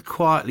 They're sort of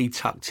quietly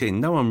tucked in.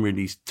 No one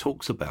really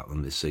talks about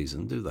them this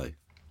season, do they?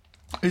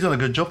 He's done a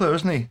good job there,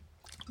 hasn't he?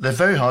 They're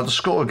very hard to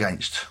score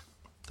against.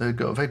 They've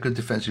got a very good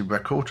defensive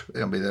record.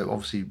 They've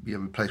obviously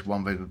replaced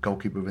one very good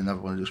goalkeeper with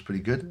another one who looks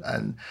pretty good,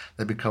 and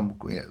they become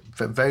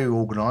very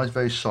organised,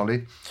 very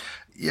solid.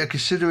 Yeah,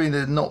 considering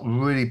they're not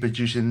really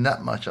producing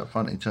that much up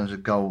front in terms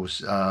of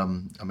goals.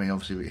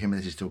 Obviously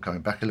Jimenez is still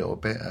coming back a little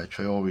bit.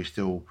 Traore is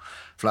still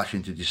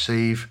flashing to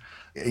deceive,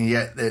 and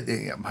yet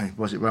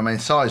was it Romain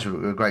Saïss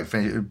with a great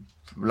finish,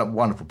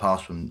 wonderful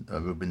pass from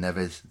Ruben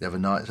Neves the other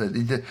night. So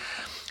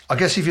I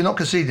guess if you're not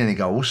conceding any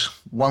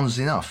goals, one's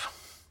enough.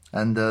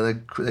 And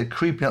they're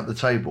creeping up the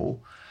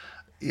table,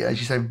 as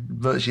you say,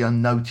 virtually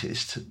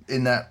unnoticed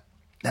in that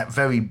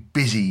very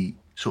busy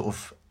sort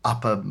of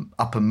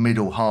upper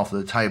middle half of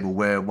the table,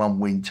 where one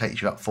win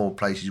takes you up 4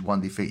 places,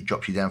 one defeat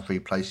drops you down 3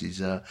 places.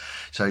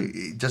 So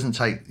it doesn't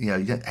take,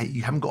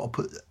 you haven't got to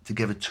put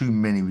together too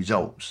many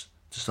results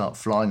to start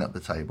flying up the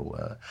table.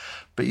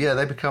 But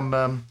they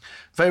become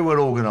very well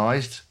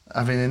organised.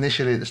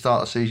 Initially at the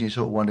start of the season, you're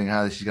sort of wondering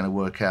how this is going to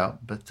work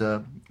out, but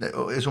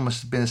it's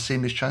almost been a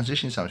seamless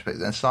transition in some respects,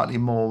 and slightly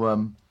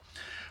more,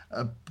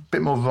 a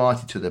bit more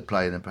variety to their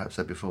play than perhaps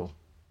they before.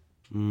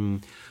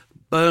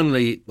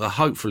 Burnley will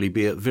hopefully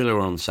be at Villa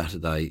on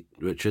Saturday,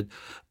 Richard.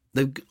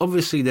 They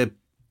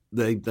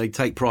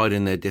take pride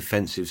in their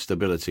defensive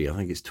stability. I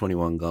think it's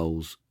 21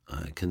 goals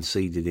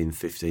conceded in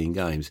 15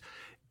 games.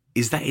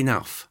 Is that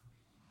enough?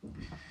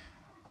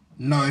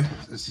 No,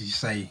 as you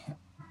say,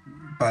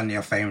 Burnley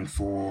are famed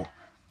for,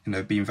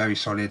 being very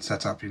solid,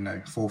 set up,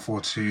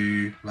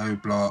 4-4-2, low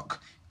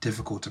block,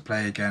 difficult to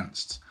play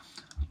against.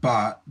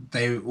 But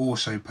they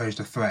also posed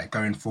a threat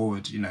going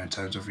forward, in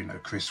terms of,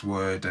 Chris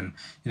Wood and,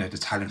 the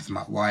talent from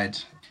out wide.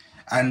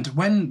 And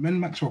when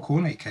Maxwell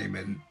Cornet came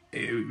in,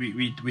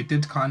 we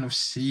did kind of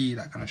see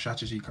that kind of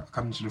strategy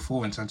coming to the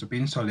fore in terms of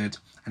being solid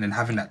and then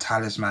having that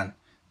talisman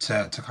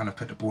to kind of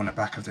put the ball in the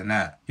back of the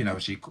net.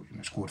 She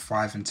scored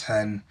 5 and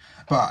 10.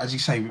 But as you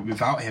say,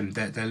 without him,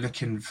 they're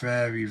looking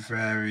very,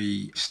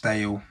 very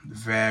stale,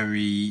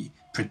 very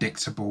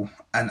predictable,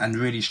 and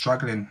really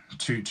struggling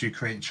to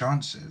create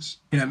chances.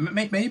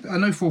 Maybe I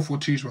know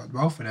 4-4-2's worked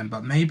well for them,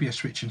 but maybe a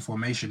switch in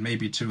formation,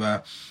 maybe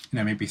to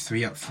maybe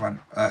 3 up front,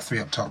 3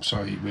 up top.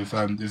 Sorry, with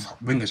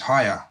wingers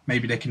higher,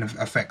 maybe they can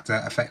affect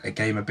their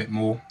game a bit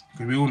more.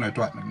 Because we all know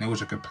Dwight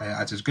McNeil's a good player,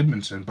 as is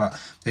Goodmanson, but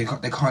they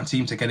can't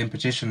seem to get in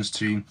positions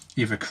to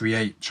either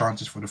create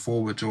chances for the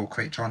forwards or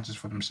create chances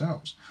for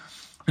themselves.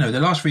 The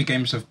last 3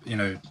 games have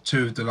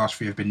 2 of the last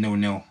 3 have been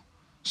 0-0.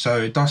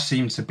 So it does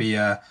seem to be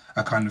a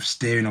kind of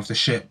steering of the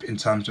ship in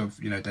terms of,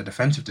 their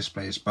defensive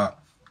displays. But,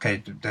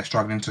 they're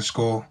struggling to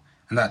score.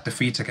 And that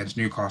defeat against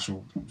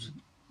Newcastle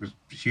was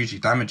hugely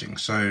damaging.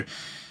 So,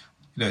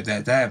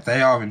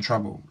 they are in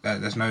trouble.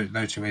 There's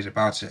no two ways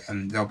about it,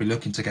 and they'll be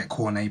looking to get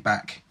Cornet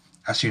back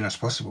as soon as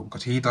possible,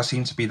 because he does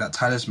seem to be that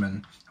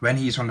talisman. When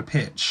he's on the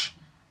pitch,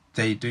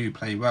 they do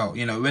play well.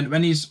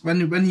 When he's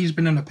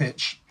been on the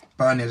pitch,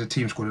 Burnley as a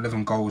team scored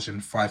 11 goals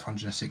in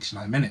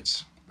 569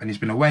 minutes. When he's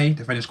been away,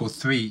 they've only scored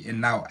 3 in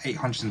now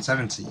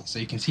 870. So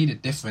you can see the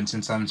difference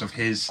in terms of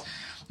his,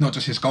 not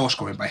just his goal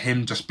scoring, but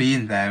him just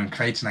being there and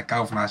creating a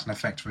galvanising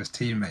effect for his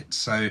teammates.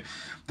 So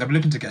they're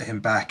looking to get him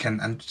back,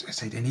 and I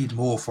say they need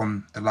more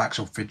from the likes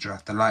of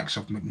Vydra, the likes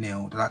of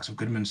McNeil, the likes of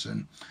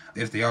Goodmanson,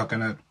 if they are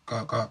going to go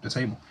up the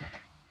table.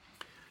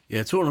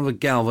 Yeah, talking of a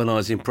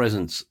galvanising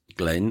presence,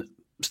 Glenn,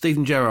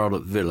 Steven Gerrard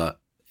at Villa,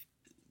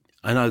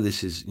 I know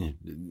this is,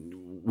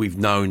 we've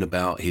known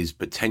about his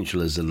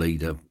potential as a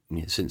leader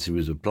since he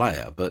was a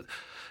player, but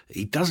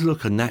he does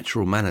look a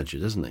natural manager,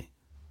 doesn't he?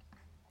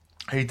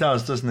 He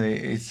does, doesn't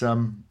he? He's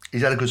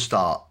had a good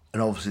start,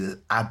 and obviously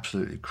that's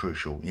absolutely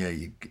crucial.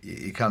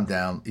 You come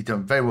down, you've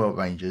done very well at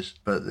Rangers,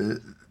 but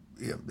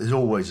there's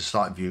always a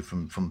slight view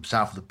from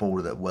south of the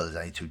border that, well, there's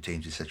only 2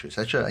 teams, etc.,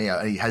 etc.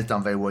 And he has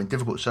done very well in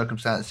difficult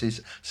circumstances.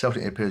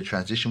 Celtic in a period of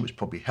transition, which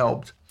probably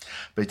helped,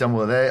 but he's done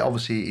well there.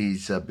 Obviously,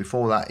 he's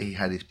before that he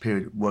had his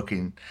period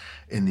working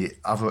in the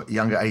other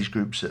younger age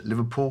groups at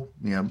Liverpool.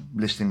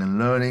 Listening and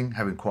learning,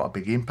 having quite a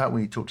big impact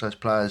when you talk to those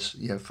players.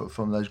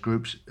 From those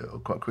groups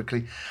quite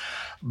quickly.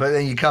 But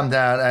then you come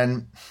down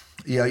and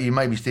you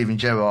may be Steven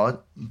Gerrard,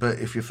 but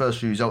if your first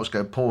few results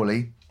go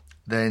poorly,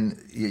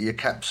 then your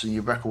caps and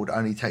your record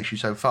only takes you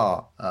so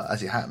far.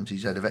 As it happens,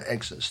 he's had an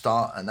excellent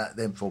start, and that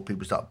then before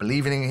people start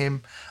believing in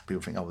him,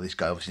 people think, oh, well, this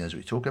guy obviously knows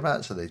what he's talking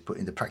about, so they put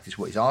into practice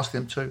what he's asked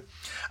them to,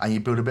 and you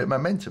build a bit of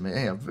momentum.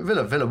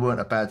 Villa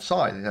weren't a bad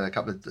side. They had a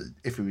couple of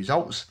iffy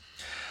results,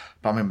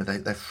 but I remember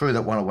they threw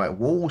that one away at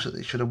Wolves that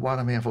they should have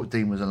won. I thought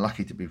Dean was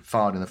unlucky to be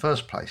fired in the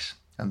first place.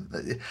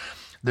 And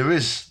there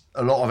is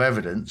a lot of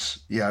evidence,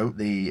 the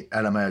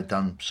LMA have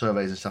done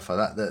surveys and stuff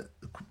like that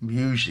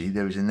usually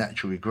there is a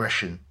natural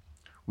regression,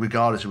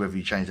 regardless of whether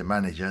you change the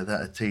manager,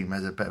 that a team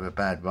has a bit of a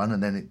bad run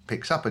and then it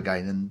picks up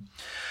again.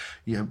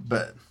 And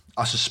but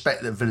I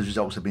suspect that Villa's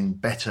results have been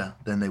better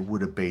than they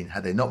would have been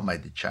had they not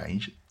made the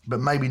change, but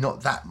maybe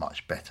not that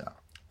much better.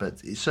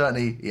 But it's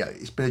certainly,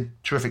 it's been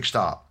a terrific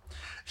start.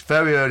 It's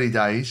very early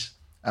days,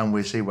 and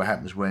we'll see what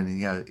happens when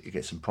he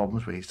gets some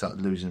problems, when he starts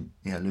losing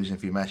a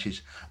few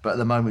matches. But at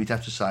the moment, you'd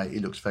have to say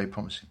it looks very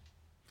promising.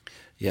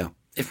 Yeah,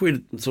 if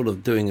we're sort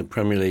of doing a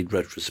Premier League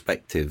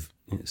retrospective,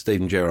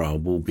 Steven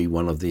Gerrard will be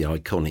one of the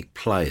iconic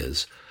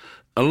players.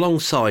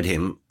 Alongside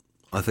him,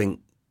 I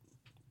think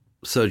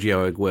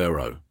Sergio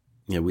Aguero.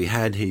 We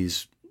had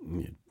his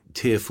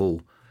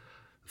tearful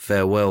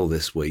farewell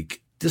this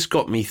week. Just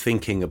got me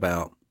thinking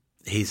about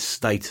his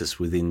status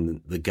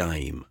within the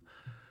game.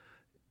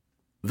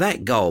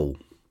 That goal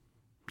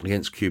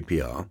against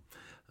QPR,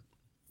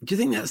 do you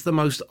think that's the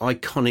most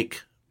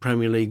iconic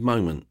Premier League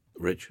moment,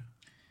 Rich?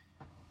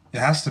 It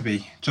has to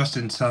be, just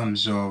in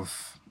terms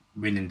of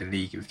winning the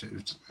league,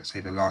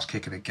 say the last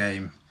kick of the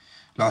game,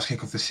 last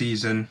kick of the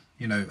season,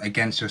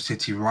 against your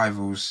City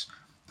rivals,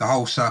 the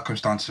whole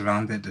circumstance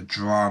around it, the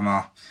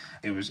drama,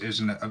 it was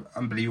an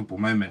unbelievable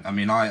moment.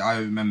 I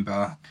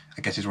remember,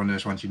 I guess it's one of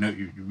those ones,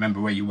 you remember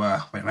where you were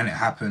when it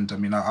happened.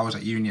 I was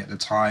at uni at the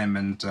time,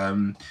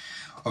 and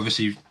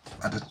obviously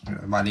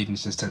my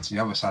allegiance to the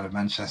other side of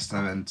Manchester,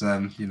 and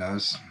I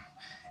was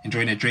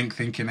enjoying a drink,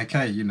 thinking,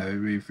 okay,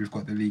 we've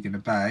got the league in the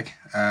bag.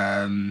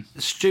 A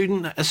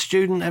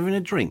student having a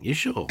drink, you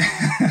sure?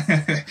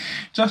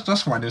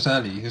 just fine. It was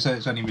early. It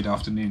was only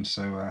mid-afternoon,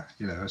 so I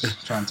was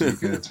trying to be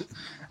good.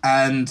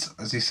 And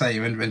as you say,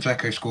 when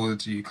Dzeko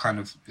scored,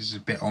 it's a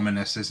bit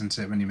ominous, isn't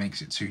it, when he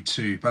makes it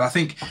 2-2? But I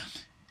think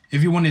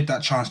if you wanted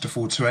that chance to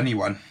fall to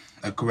anyone,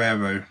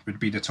 Aguero would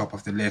be the top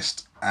of the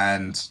list,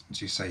 and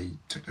as you say, he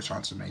took the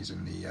chance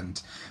amazingly.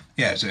 And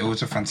so it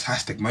was a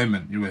fantastic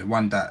moment,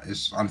 one that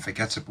is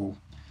unforgettable.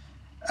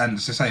 And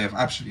as I say,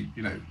 absolutely,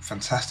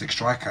 fantastic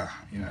striker.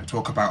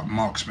 Talk about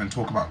marksmen,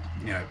 talk about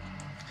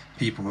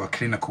people who are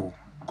clinical.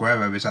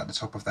 Aguero is at the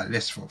top of that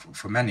list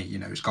for many.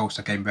 His goals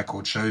to game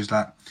record shows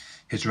that.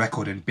 His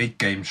record in big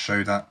games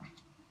show that.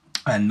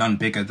 And none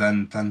bigger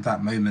than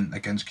that moment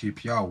against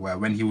QPR, where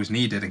when he was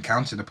needed and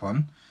counted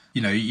upon,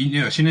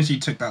 as soon as he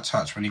took that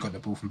touch when he got the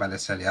ball from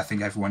Balotelli, I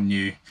think everyone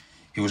knew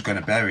he was going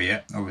to bury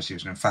it. Obviously, it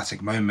was an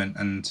emphatic moment,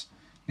 and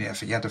he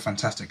had a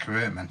fantastic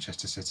career at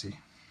Manchester City.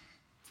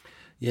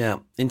 Yeah,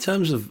 in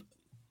terms of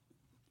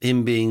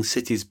him being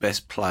City's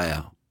best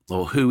player,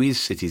 or who is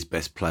City's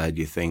best player,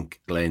 do you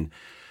think, Glenn?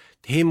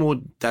 Him or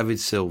David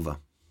Silva?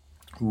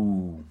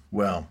 Ooh,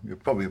 well, you're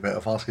probably better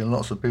off asking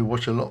lots of people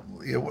watch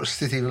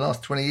City the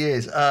last 20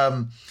 years.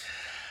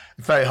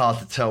 Very hard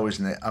to tell,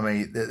 isn't it?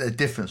 They're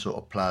different sort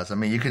of players.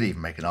 You could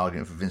even make an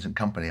argument for Vincent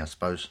Kompany, I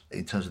suppose,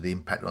 in terms of the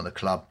impact on the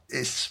club.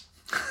 It's,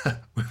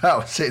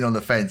 without sitting on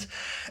the fence,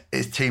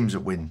 it's teams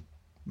that win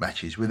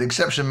matches. With the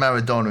exception of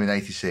Maradona in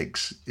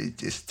 '86,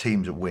 it's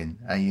teams that win.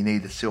 And you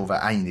need a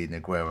Silva and you need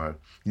an Aguero.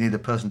 You need the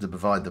person to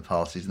provide the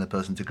passes and the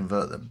person to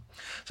convert them.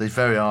 So it's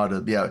very hard.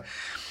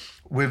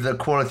 With the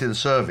quality of the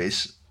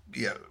service,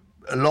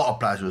 a lot of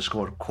players who have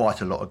scored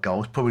quite a lot of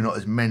goals, probably not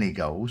as many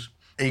goals.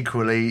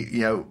 Equally,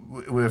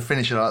 we're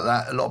finishing like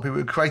that. A lot of people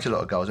who create a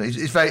lot of goals.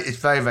 It's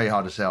very, very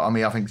hard to sell. I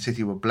mean, I think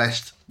City were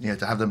blessed,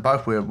 to have them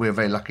both. We're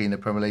very lucky in the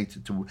Premier League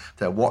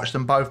to watch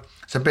them both.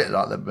 It's a bit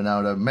like the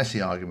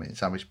Ronaldo-Messi argument in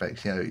some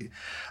respects.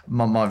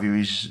 My view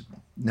is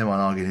no one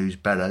arguing who's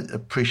better.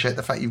 Appreciate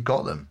the fact you've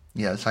got them.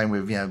 Same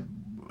with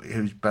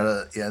who's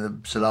better, the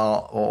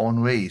Salah or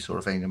Henry sort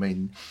of thing. I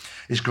mean,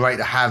 it's great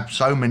to have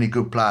so many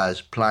good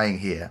players playing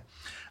here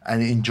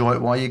and enjoy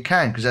it while you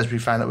can, because as we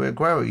found out with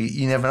Aguero,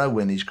 you never know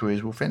when these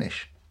careers will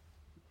finish.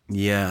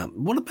 Yeah.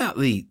 What about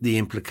the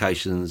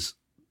implications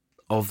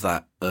of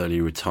that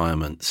early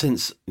retirement?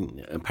 Since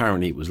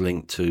apparently it was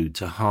linked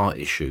to heart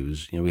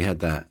issues, we had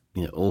that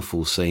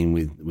awful scene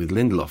with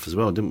Lindelof as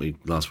well, didn't we,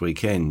 last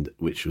weekend,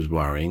 which was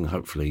worrying.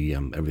 Hopefully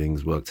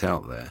everything's worked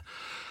out there.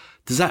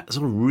 Does that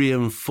sort of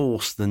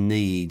reinforce the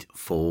need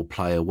for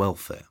player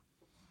welfare?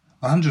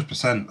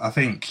 100%. I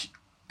think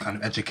kind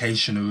of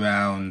education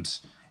around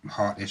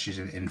heart issues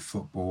in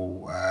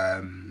football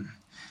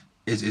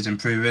is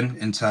improving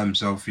in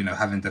terms of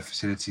having the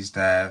facilities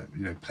there,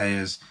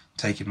 players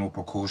taking more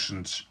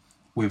precautions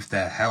with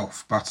their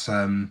health. But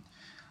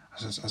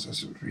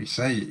as we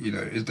say,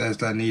 there's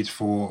that need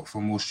for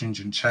more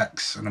stringent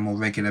checks on a more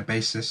regular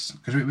basis,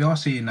 because we are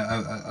seeing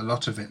a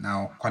lot of it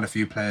now. Quite a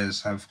few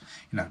players have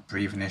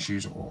breathing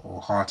issues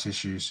or heart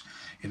issues,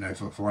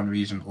 for one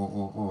reason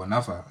or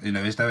another.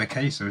 Is there a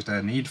case, or is there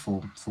a need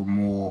for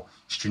more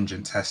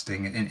stringent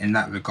testing in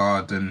that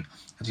regard? And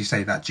as you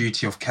say, that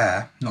duty of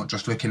care, not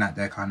just looking at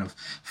their kind of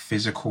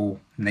physical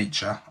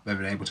nature,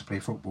 whether they're able to play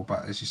football,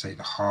 but as you say,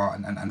 the heart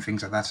and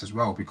things like that as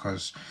well,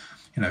 because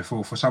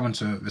for someone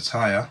to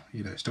retire,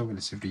 still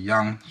relatively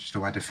young,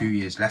 still had a few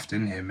years left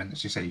in him, and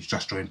as you say, he's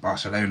just joined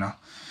Barcelona,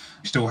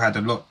 still had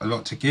a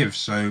lot to give.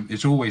 So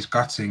it's always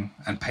gutting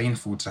and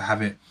painful to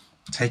have it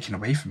taken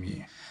away from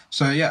you.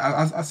 So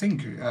yeah, I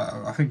think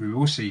we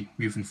will see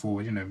moving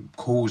forward,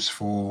 calls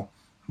for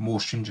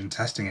more stringent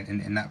testing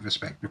in that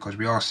respect, because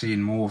we are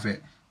seeing more of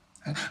it.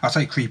 I'd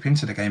say creep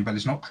into the game, but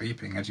it's not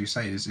creeping, as you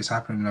say. It's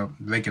happening on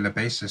a regular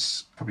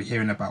basis. Probably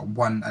hearing about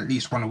at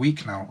least one a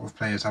week now of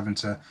players having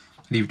to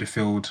leave the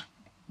field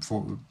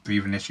for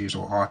breathing issues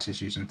or heart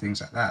issues and things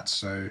like that.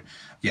 So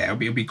yeah,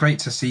 it'll be great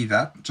to see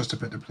that, just to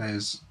put the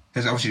players.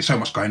 There's obviously so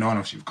much going on,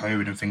 obviously with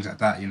COVID and things like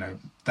that.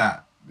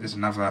 That is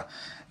another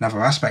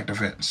aspect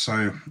of it.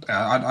 So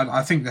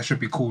I think there should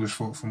be calls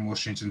for more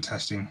stringent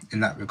testing in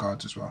that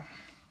regard as well.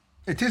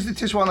 It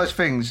is one of those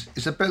things.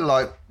 It's a bit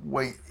like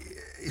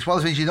it's one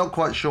of those things you're not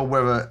quite sure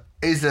whether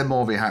is there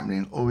more of it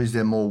happening, or is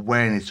there more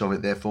awareness of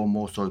it, therefore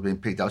more stories being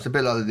picked up. It's a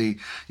bit like the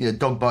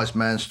dog bites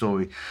man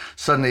story.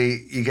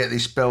 Suddenly you get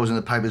these spells in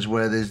the papers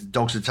where there's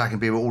dogs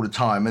attacking people all the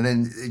time, and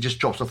then it just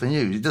drops off the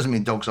news. It doesn't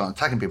mean dogs aren't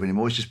attacking people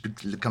anymore, it just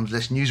becomes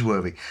less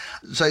newsworthy.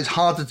 So it's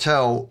hard to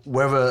tell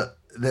whether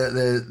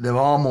there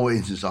are more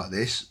incidents like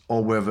this,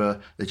 or whether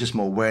there's just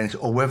more awareness,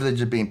 or whether they're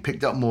just being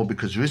picked up more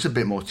because there is a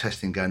bit more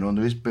testing going on,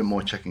 there is a bit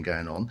more checking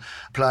going on.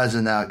 Players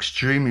are now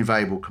extremely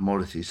valuable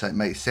commodities, so it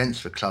makes sense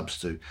for clubs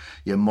to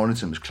monitor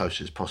them as close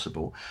as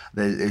possible.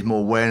 There's more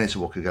awareness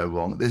of what could go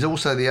wrong. There's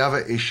also the other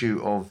issue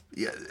of,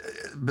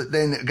 but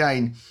then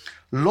again,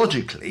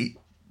 logically,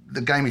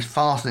 the game is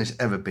faster than it's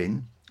ever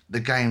been. The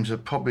games are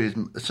probably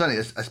certainly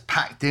as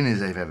packed in as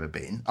they've ever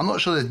been. I'm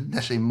not sure there's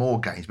necessarily more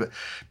games, but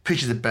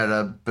pitches are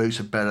better, boots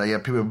are better. Yeah,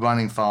 people are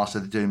running faster.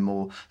 They're doing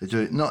more. They're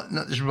doing not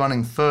just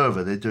running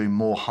further. They're doing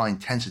more high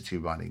intensity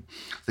running.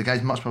 The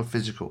game's much more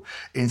physical.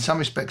 In some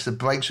respects, the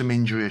breaks from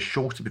injury are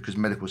shorter because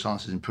medical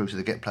science has improved, so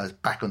they get players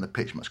back on the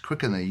pitch much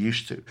quicker than they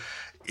used to.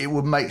 It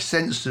would make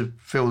sense to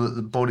feel that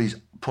the bodies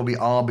probably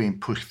are being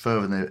pushed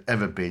further than they've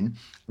ever been.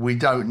 We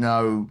don't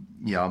know,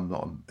 I'm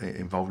not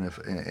involved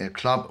in a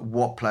club,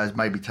 what players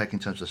may be taking in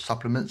terms of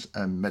supplements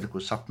and medical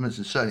supplements,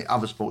 and certainly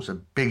other sports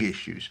have big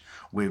issues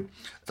with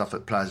stuff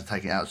that players are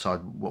taking outside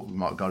what we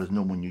might regard as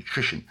normal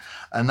nutrition.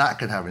 And that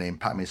could have an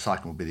impact. I mean,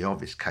 cycling would be the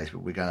obvious case, but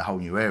we're going a whole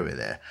new area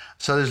there.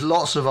 So there's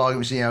lots of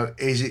arguments,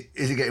 is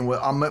it getting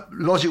worse?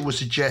 Logic would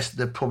suggest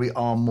there probably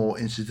are more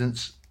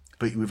incidents,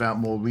 but without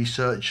more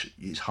research,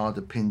 it's hard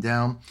to pin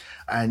down.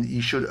 And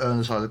you should err on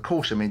the side of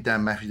caution. I mean,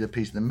 Dan Matthews did a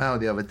piece in the Mail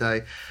the other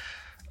day.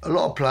 A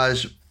lot of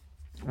players,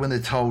 when they're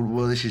told,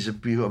 well, this is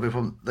you've got a big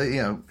problem,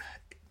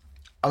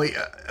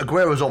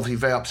 Aguero was obviously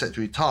very upset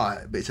to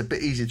retire, but it's a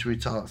bit easier to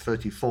retire at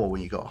 34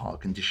 when you've got a heart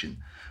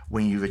condition,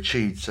 when you've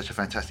achieved such a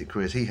fantastic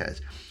career as he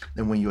has,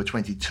 than when you're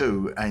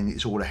 22 and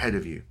it's all ahead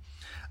of you.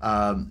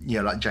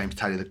 Like James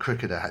Taylor, the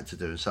cricketer, had to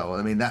do and so on.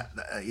 I mean, but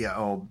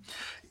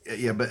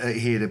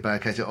he had a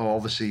bad case.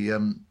 Obviously,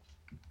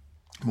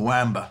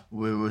 Mwamba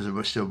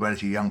was still a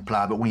relatively young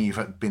player, but when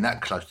you've been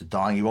that close to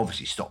dying, you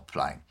obviously stop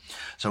playing.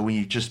 So when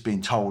you've just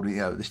been told,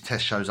 this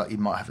test shows that you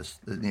might have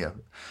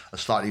a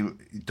slightly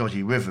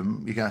dodgy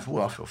rhythm, you're going,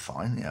 well, I feel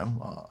fine.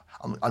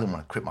 I don't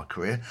want to quit my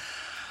career.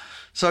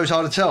 So it's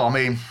hard to tell. I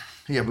mean,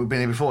 we've been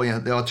here before.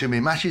 There are too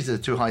many matches. They're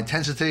too high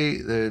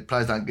intensity. The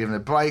players don't give them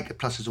a break.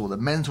 Plus, there's all the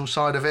mental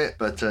side of it.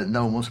 But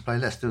no one wants to play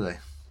less, do they?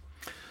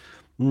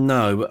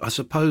 No, but I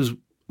suppose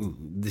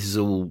this is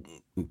all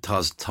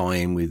does tie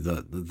in with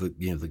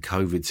the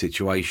COVID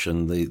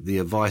situation. The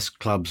advice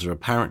clubs are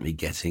apparently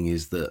getting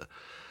is that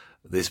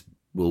this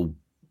will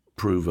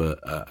prove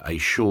a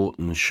short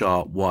and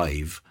sharp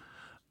wave.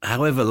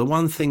 However, the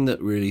one thing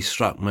that really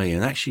struck me,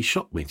 and actually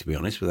shocked me, to be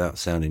honest, without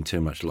sounding too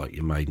much like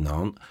your maiden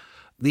aunt,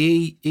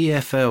 the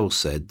EFL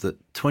said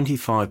that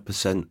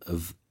 25%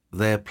 of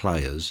their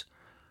players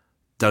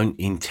don't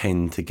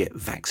intend to get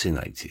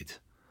vaccinated.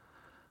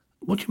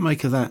 What do you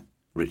make of that,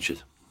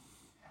 Richard?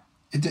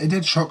 It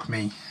did shock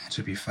me,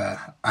 to be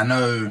fair. I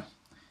know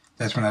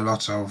there's been a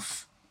lot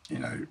of, I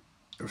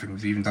think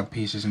we've even done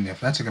pieces in The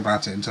Athletic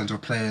about it in terms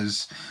of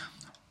players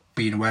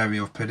being wary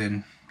of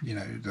putting,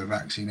 the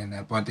vaccine in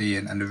their body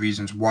and the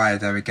reasons why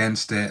they're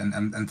against it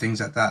and things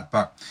like that.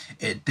 But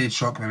it did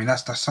shock me. I mean,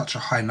 that's such a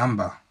high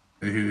number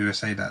who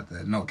say that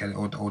they're not getting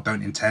or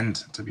don't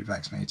intend to be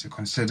vaccinated,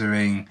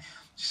 considering,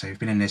 we've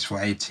been in this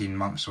for 18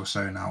 months or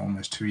so now,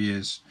 almost 2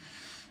 years.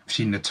 We've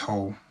seen the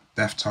toll,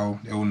 death toll,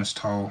 the illness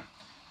toll,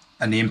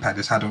 and the impact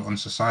it's had on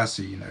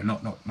society,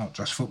 not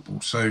just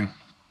football. So,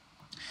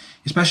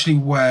 especially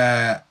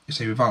where,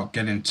 without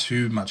getting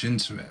too much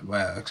into it,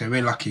 where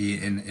we're lucky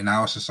in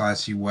our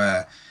society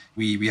where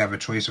we have a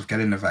choice of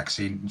getting the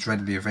vaccine, it's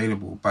readily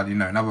available. But,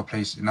 in other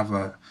places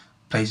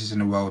in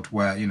the world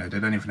where, they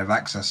don't even have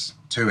access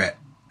to it.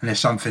 And it's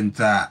something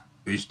that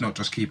is not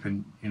just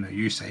keeping,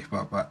 you safe,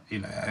 but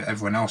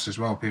everyone else as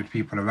well,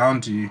 people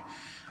around you.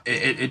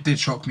 It did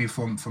shock me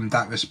from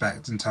that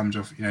respect in terms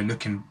of,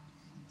 looking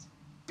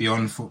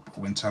beyond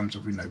football in terms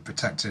of,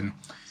 protecting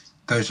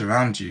those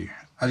around you.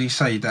 As you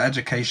say, the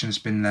education's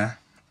been there.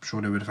 I'm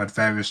sure they would have had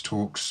various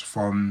talks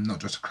from not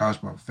just the clubs,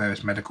 but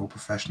various medical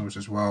professionals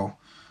as well.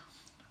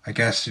 I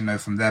guess,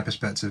 from their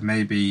perspective,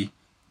 maybe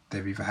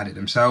they've either had it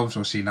themselves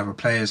or seen other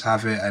players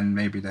have it, and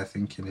maybe they're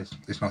thinking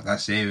it's not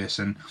that serious.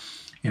 And,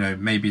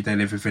 maybe they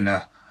live within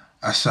a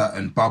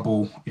certain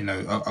bubble,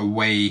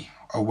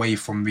 away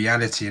from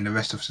reality and the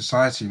rest of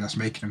society that's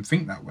making them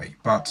think that way.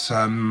 But,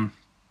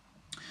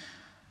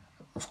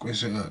 of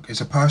course,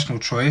 it's a personal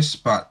choice,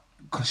 but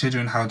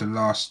considering how the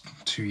last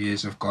 2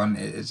 years have gone,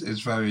 it's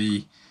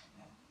very,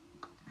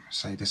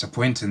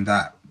 disappointing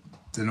that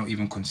they're not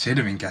even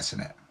considering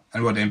getting it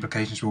and what the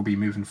implications will be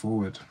moving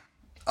forward.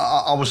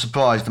 I was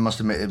surprised, I must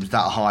admit, it was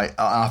that high.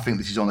 I think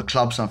this is on the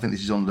clubs, and I think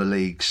this is on the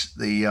leagues.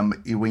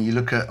 When you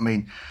look at,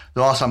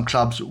 there are some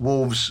clubs,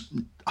 Wolves,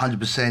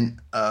 100%,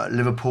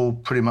 Liverpool,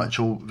 pretty much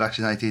all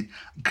vaccinated.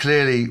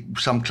 Clearly,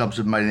 some clubs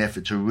have made an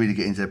effort to really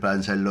get into their players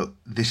and say, look,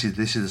 this is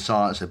the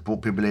science. They've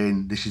brought people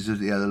in. This is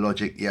the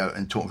logic,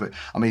 and talking for it.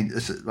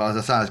 As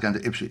I say, I was going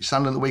to Ipswich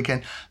Sunderland the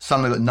weekend.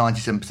 Sunderland got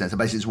 97%. So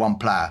basically, it's one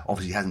player.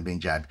 Obviously, hasn't been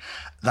jabbed.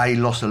 They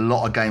lost a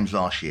lot of games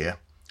last year.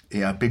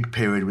 A big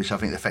period which I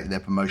think affected their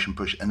promotion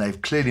push, and they've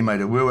clearly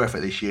made a real effort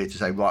this year to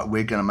say, right,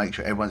 we're going to make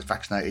sure everyone's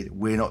vaccinated.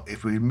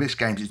 If we miss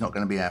games, it's not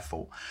going to be our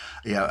fault.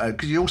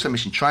 Because you're also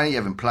missing training,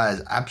 you're having players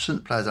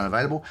absent, players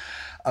unavailable.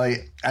 And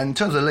in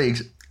terms of the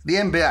leagues, the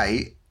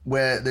NBA,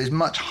 where there's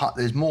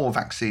more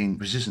vaccine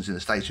resistance in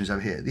the States than over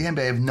here, the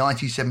NBA have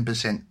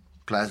 97%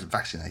 players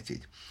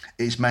vaccinated.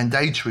 It's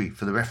mandatory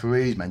for the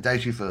referees,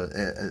 mandatory for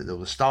all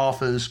the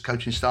staffers,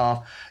 coaching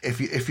staff.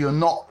 If you're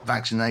not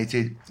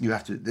vaccinated, you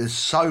have to. There's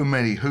so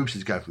many hoops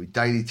to go through.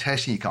 Daily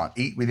testing. You can't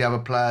eat with the other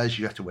players.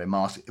 You have to wear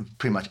masks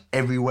pretty much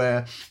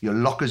everywhere. Your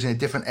locker's in a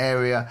different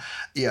area.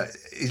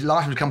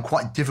 Life has become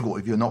quite difficult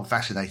if you're not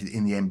vaccinated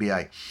in the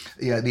NBA.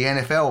 The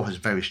NFL has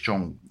very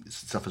strong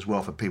stuff as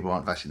well for people who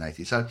aren't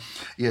vaccinated. So,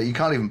 you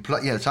can't even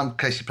play. Some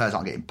cases players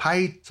aren't getting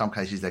paid. Some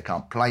cases they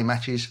can't play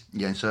matches.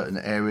 In certain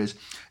areas.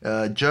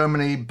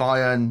 Germany,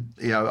 Bayern,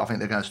 I think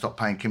they're going to stop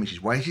paying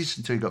Kimmich's wages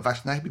until he got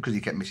vaccinated because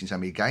he kept missing so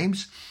many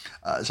games.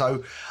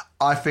 So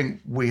I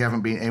think we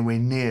haven't been anywhere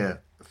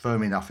near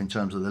firm enough in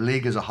terms of the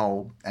league as a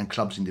whole and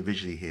clubs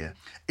individually here.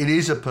 It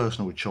is a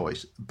personal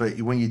choice,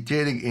 but when you're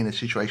dealing in a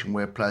situation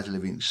where players are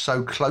living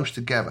so close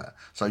together,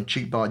 so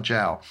cheek by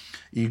jowl,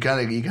 you're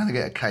going to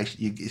get a case.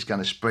 It's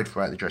going to spread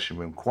throughout the dressing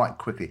room quite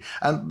quickly.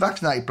 And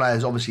vaccinated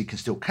players obviously can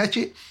still catch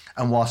it.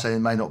 And whilst they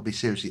may not be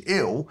seriously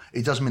ill,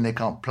 it doesn't mean they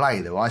can't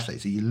play. They're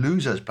isolated. So you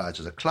lose those players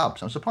as a club.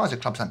 So I'm surprised the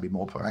clubs haven't been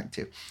more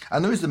proactive.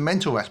 And there is the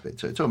mental aspect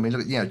to it too.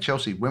 Look at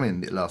Chelsea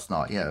women last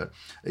night.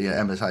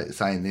 Emma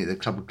saying the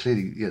club were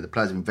clearly, the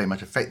players have been very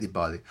much affected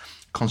by the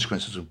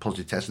consequences of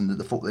positive tests, and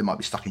the thought they might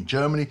be stuck in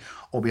Germany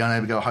or be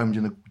unable to go home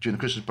during the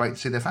Christmas break to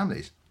see their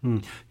families.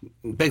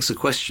 Begs the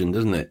question,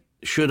 doesn't it?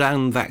 Should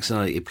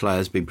unvaccinated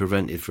players be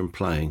prevented from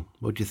playing?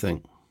 What do you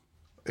think?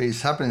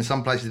 It's happening in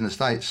some places in the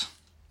States.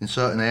 In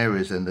certain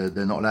areas, and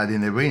they're not allowed in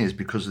the arenas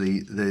because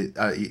you're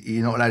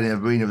not allowed in an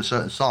arena of a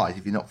certain size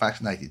if you're not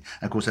vaccinated.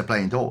 And of course, they're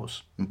playing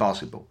indoors in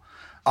basketball.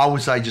 I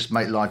would say just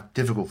make life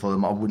difficult for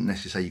them. I wouldn't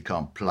necessarily say you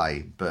can't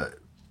play, but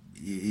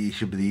you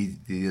should be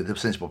the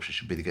sensible option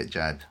should be to get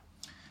jabbed.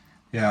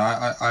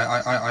 Yeah,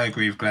 I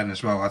agree with Glenn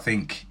as well. I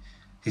think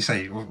you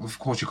say, of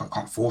course, you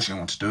can't force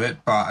anyone to do it,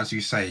 but as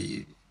you say,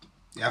 you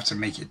have to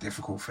make it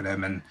difficult for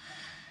them. And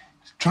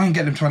try and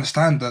get them to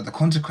understand the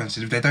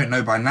consequences if they don't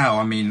know by now.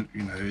 I mean,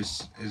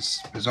 it's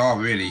bizarre,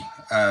 really.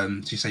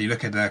 You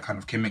look at the kind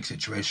of Kimmich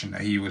situation,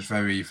 that he was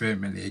very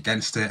vehemently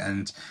against it,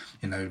 and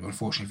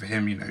unfortunately for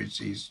him,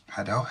 he's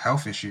had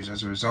health issues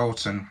as a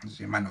result, and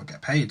he might not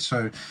get paid.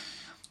 So,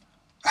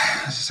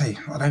 as I say,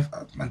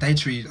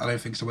 mandatory, I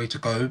don't think is the way to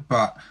go.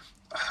 But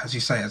as you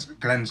say, as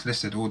Glenn's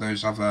listed, all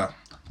those other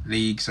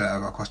leagues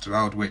across the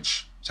world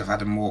which have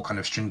had a more kind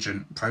of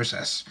stringent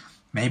process.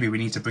 Maybe we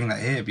need to bring that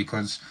here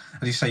because,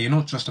 as you say, you're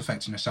not just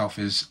affecting yourself,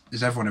 is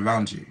everyone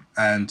around you.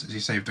 And as you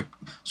say, with the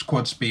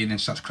squads being in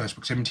such close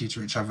proximity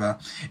to each other,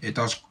 it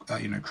does,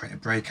 create a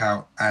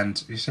breakout. And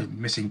as you say,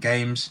 missing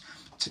games,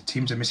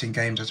 teams are missing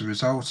games as a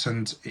result,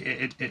 and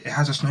it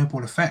has a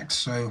snowball effect.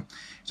 So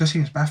it just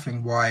seems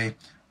baffling why,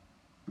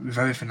 with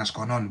everything that's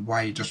gone on,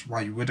 why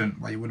you wouldn't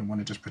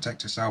want to just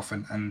protect yourself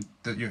and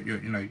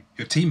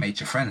your teammates,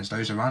 your friends,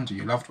 those around you,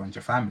 your loved ones,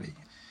 your family.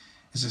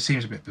 It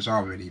seems a bit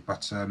bizarre, really,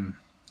 but.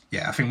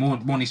 Yeah, I think more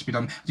needs to be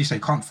done. As you say,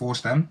 can't force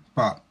them,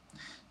 but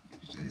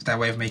is there a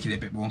way of making it a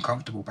bit more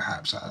uncomfortable,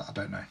 perhaps? I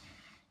don't know.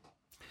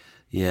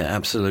 Yeah,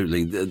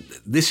 absolutely.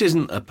 This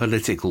isn't a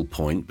political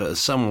point, but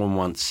as someone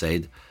once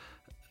said,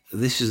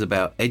 this is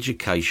about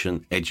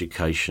education,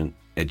 education,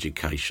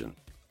 education.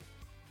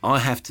 I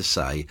have to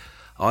say,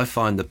 I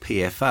find the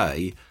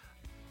PFA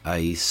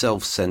a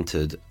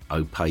self-centred,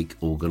 opaque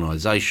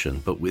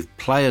organisation, but with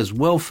players'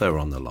 welfare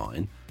on the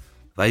line,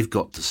 they've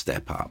got to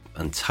step up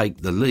and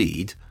take the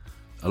lead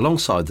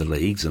alongside the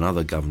leagues and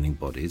other governing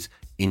bodies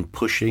in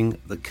pushing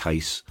the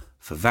case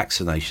for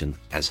vaccination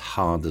as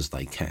hard as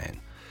they can.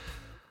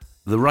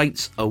 The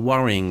rates are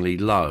worryingly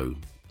low,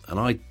 and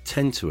I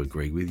tend to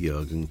agree with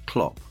Jurgen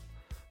Klopp,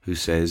 who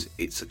says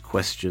it's a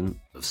question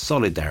of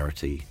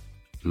solidarity,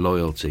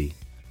 loyalty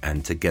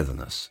and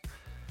togetherness.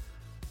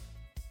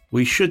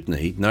 We should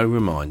need no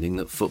reminding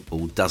that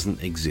football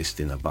doesn't exist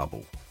in a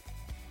bubble.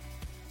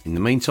 In the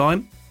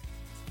meantime,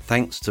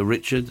 thanks to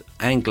Richard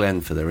and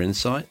Glenn for their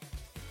insight.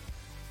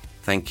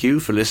 Thank you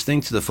for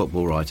listening to the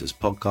Football Writers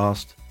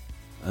Podcast,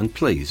 and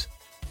please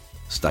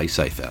stay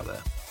safe out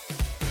there.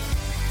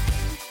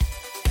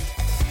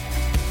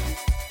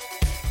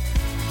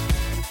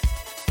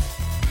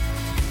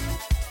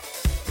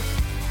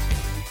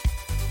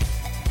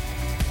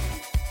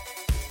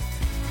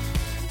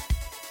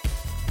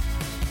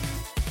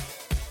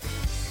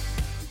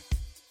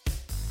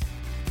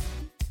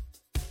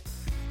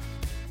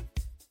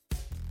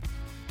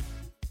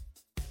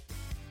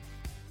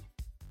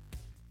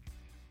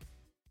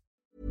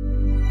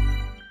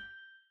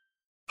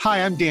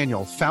 Hi, I'm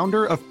Daniel,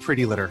 founder of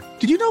Pretty Litter.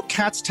 Did you know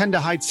cats tend to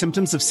hide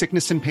symptoms of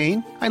sickness and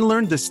pain? I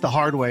learned this the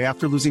hard way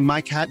after losing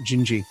my cat,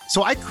 Gingy.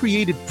 So I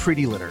created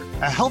Pretty Litter,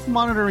 a health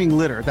monitoring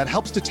litter that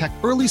helps detect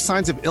early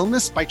signs of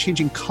illness by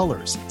changing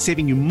colors,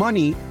 saving you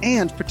money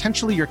and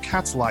potentially your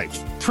cat's life.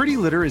 Pretty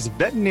Litter is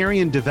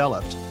veterinarian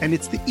developed, and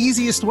it's the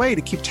easiest way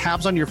to keep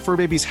tabs on your fur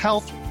baby's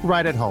health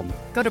right at home.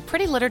 Go to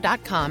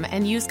prettylitter.com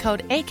and use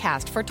code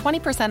ACAST for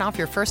 20% off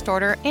your first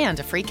order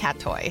and a free cat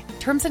toy.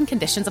 Terms and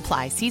conditions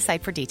apply. See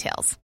site for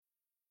details.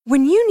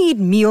 When you need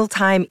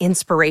mealtime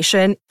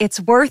inspiration,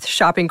 it's worth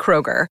shopping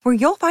Kroger, where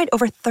you'll find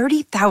over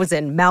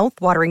 30,000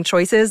 mouth-watering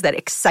choices that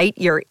excite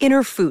your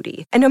inner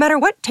foodie. And no matter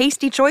what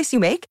tasty choice you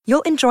make,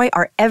 you'll enjoy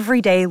our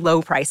everyday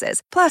low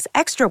prices, plus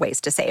extra ways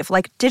to save,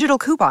 like digital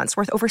coupons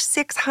worth over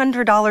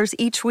 $600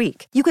 each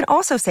week. You can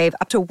also save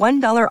up to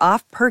 $1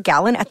 off per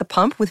gallon at the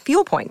pump with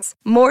fuel points.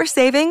 More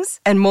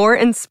savings and more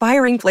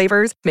inspiring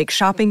flavors make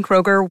shopping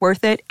Kroger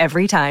worth it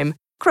every time.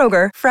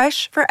 Kroger,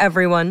 fresh for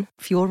everyone.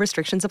 Fuel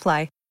restrictions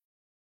apply.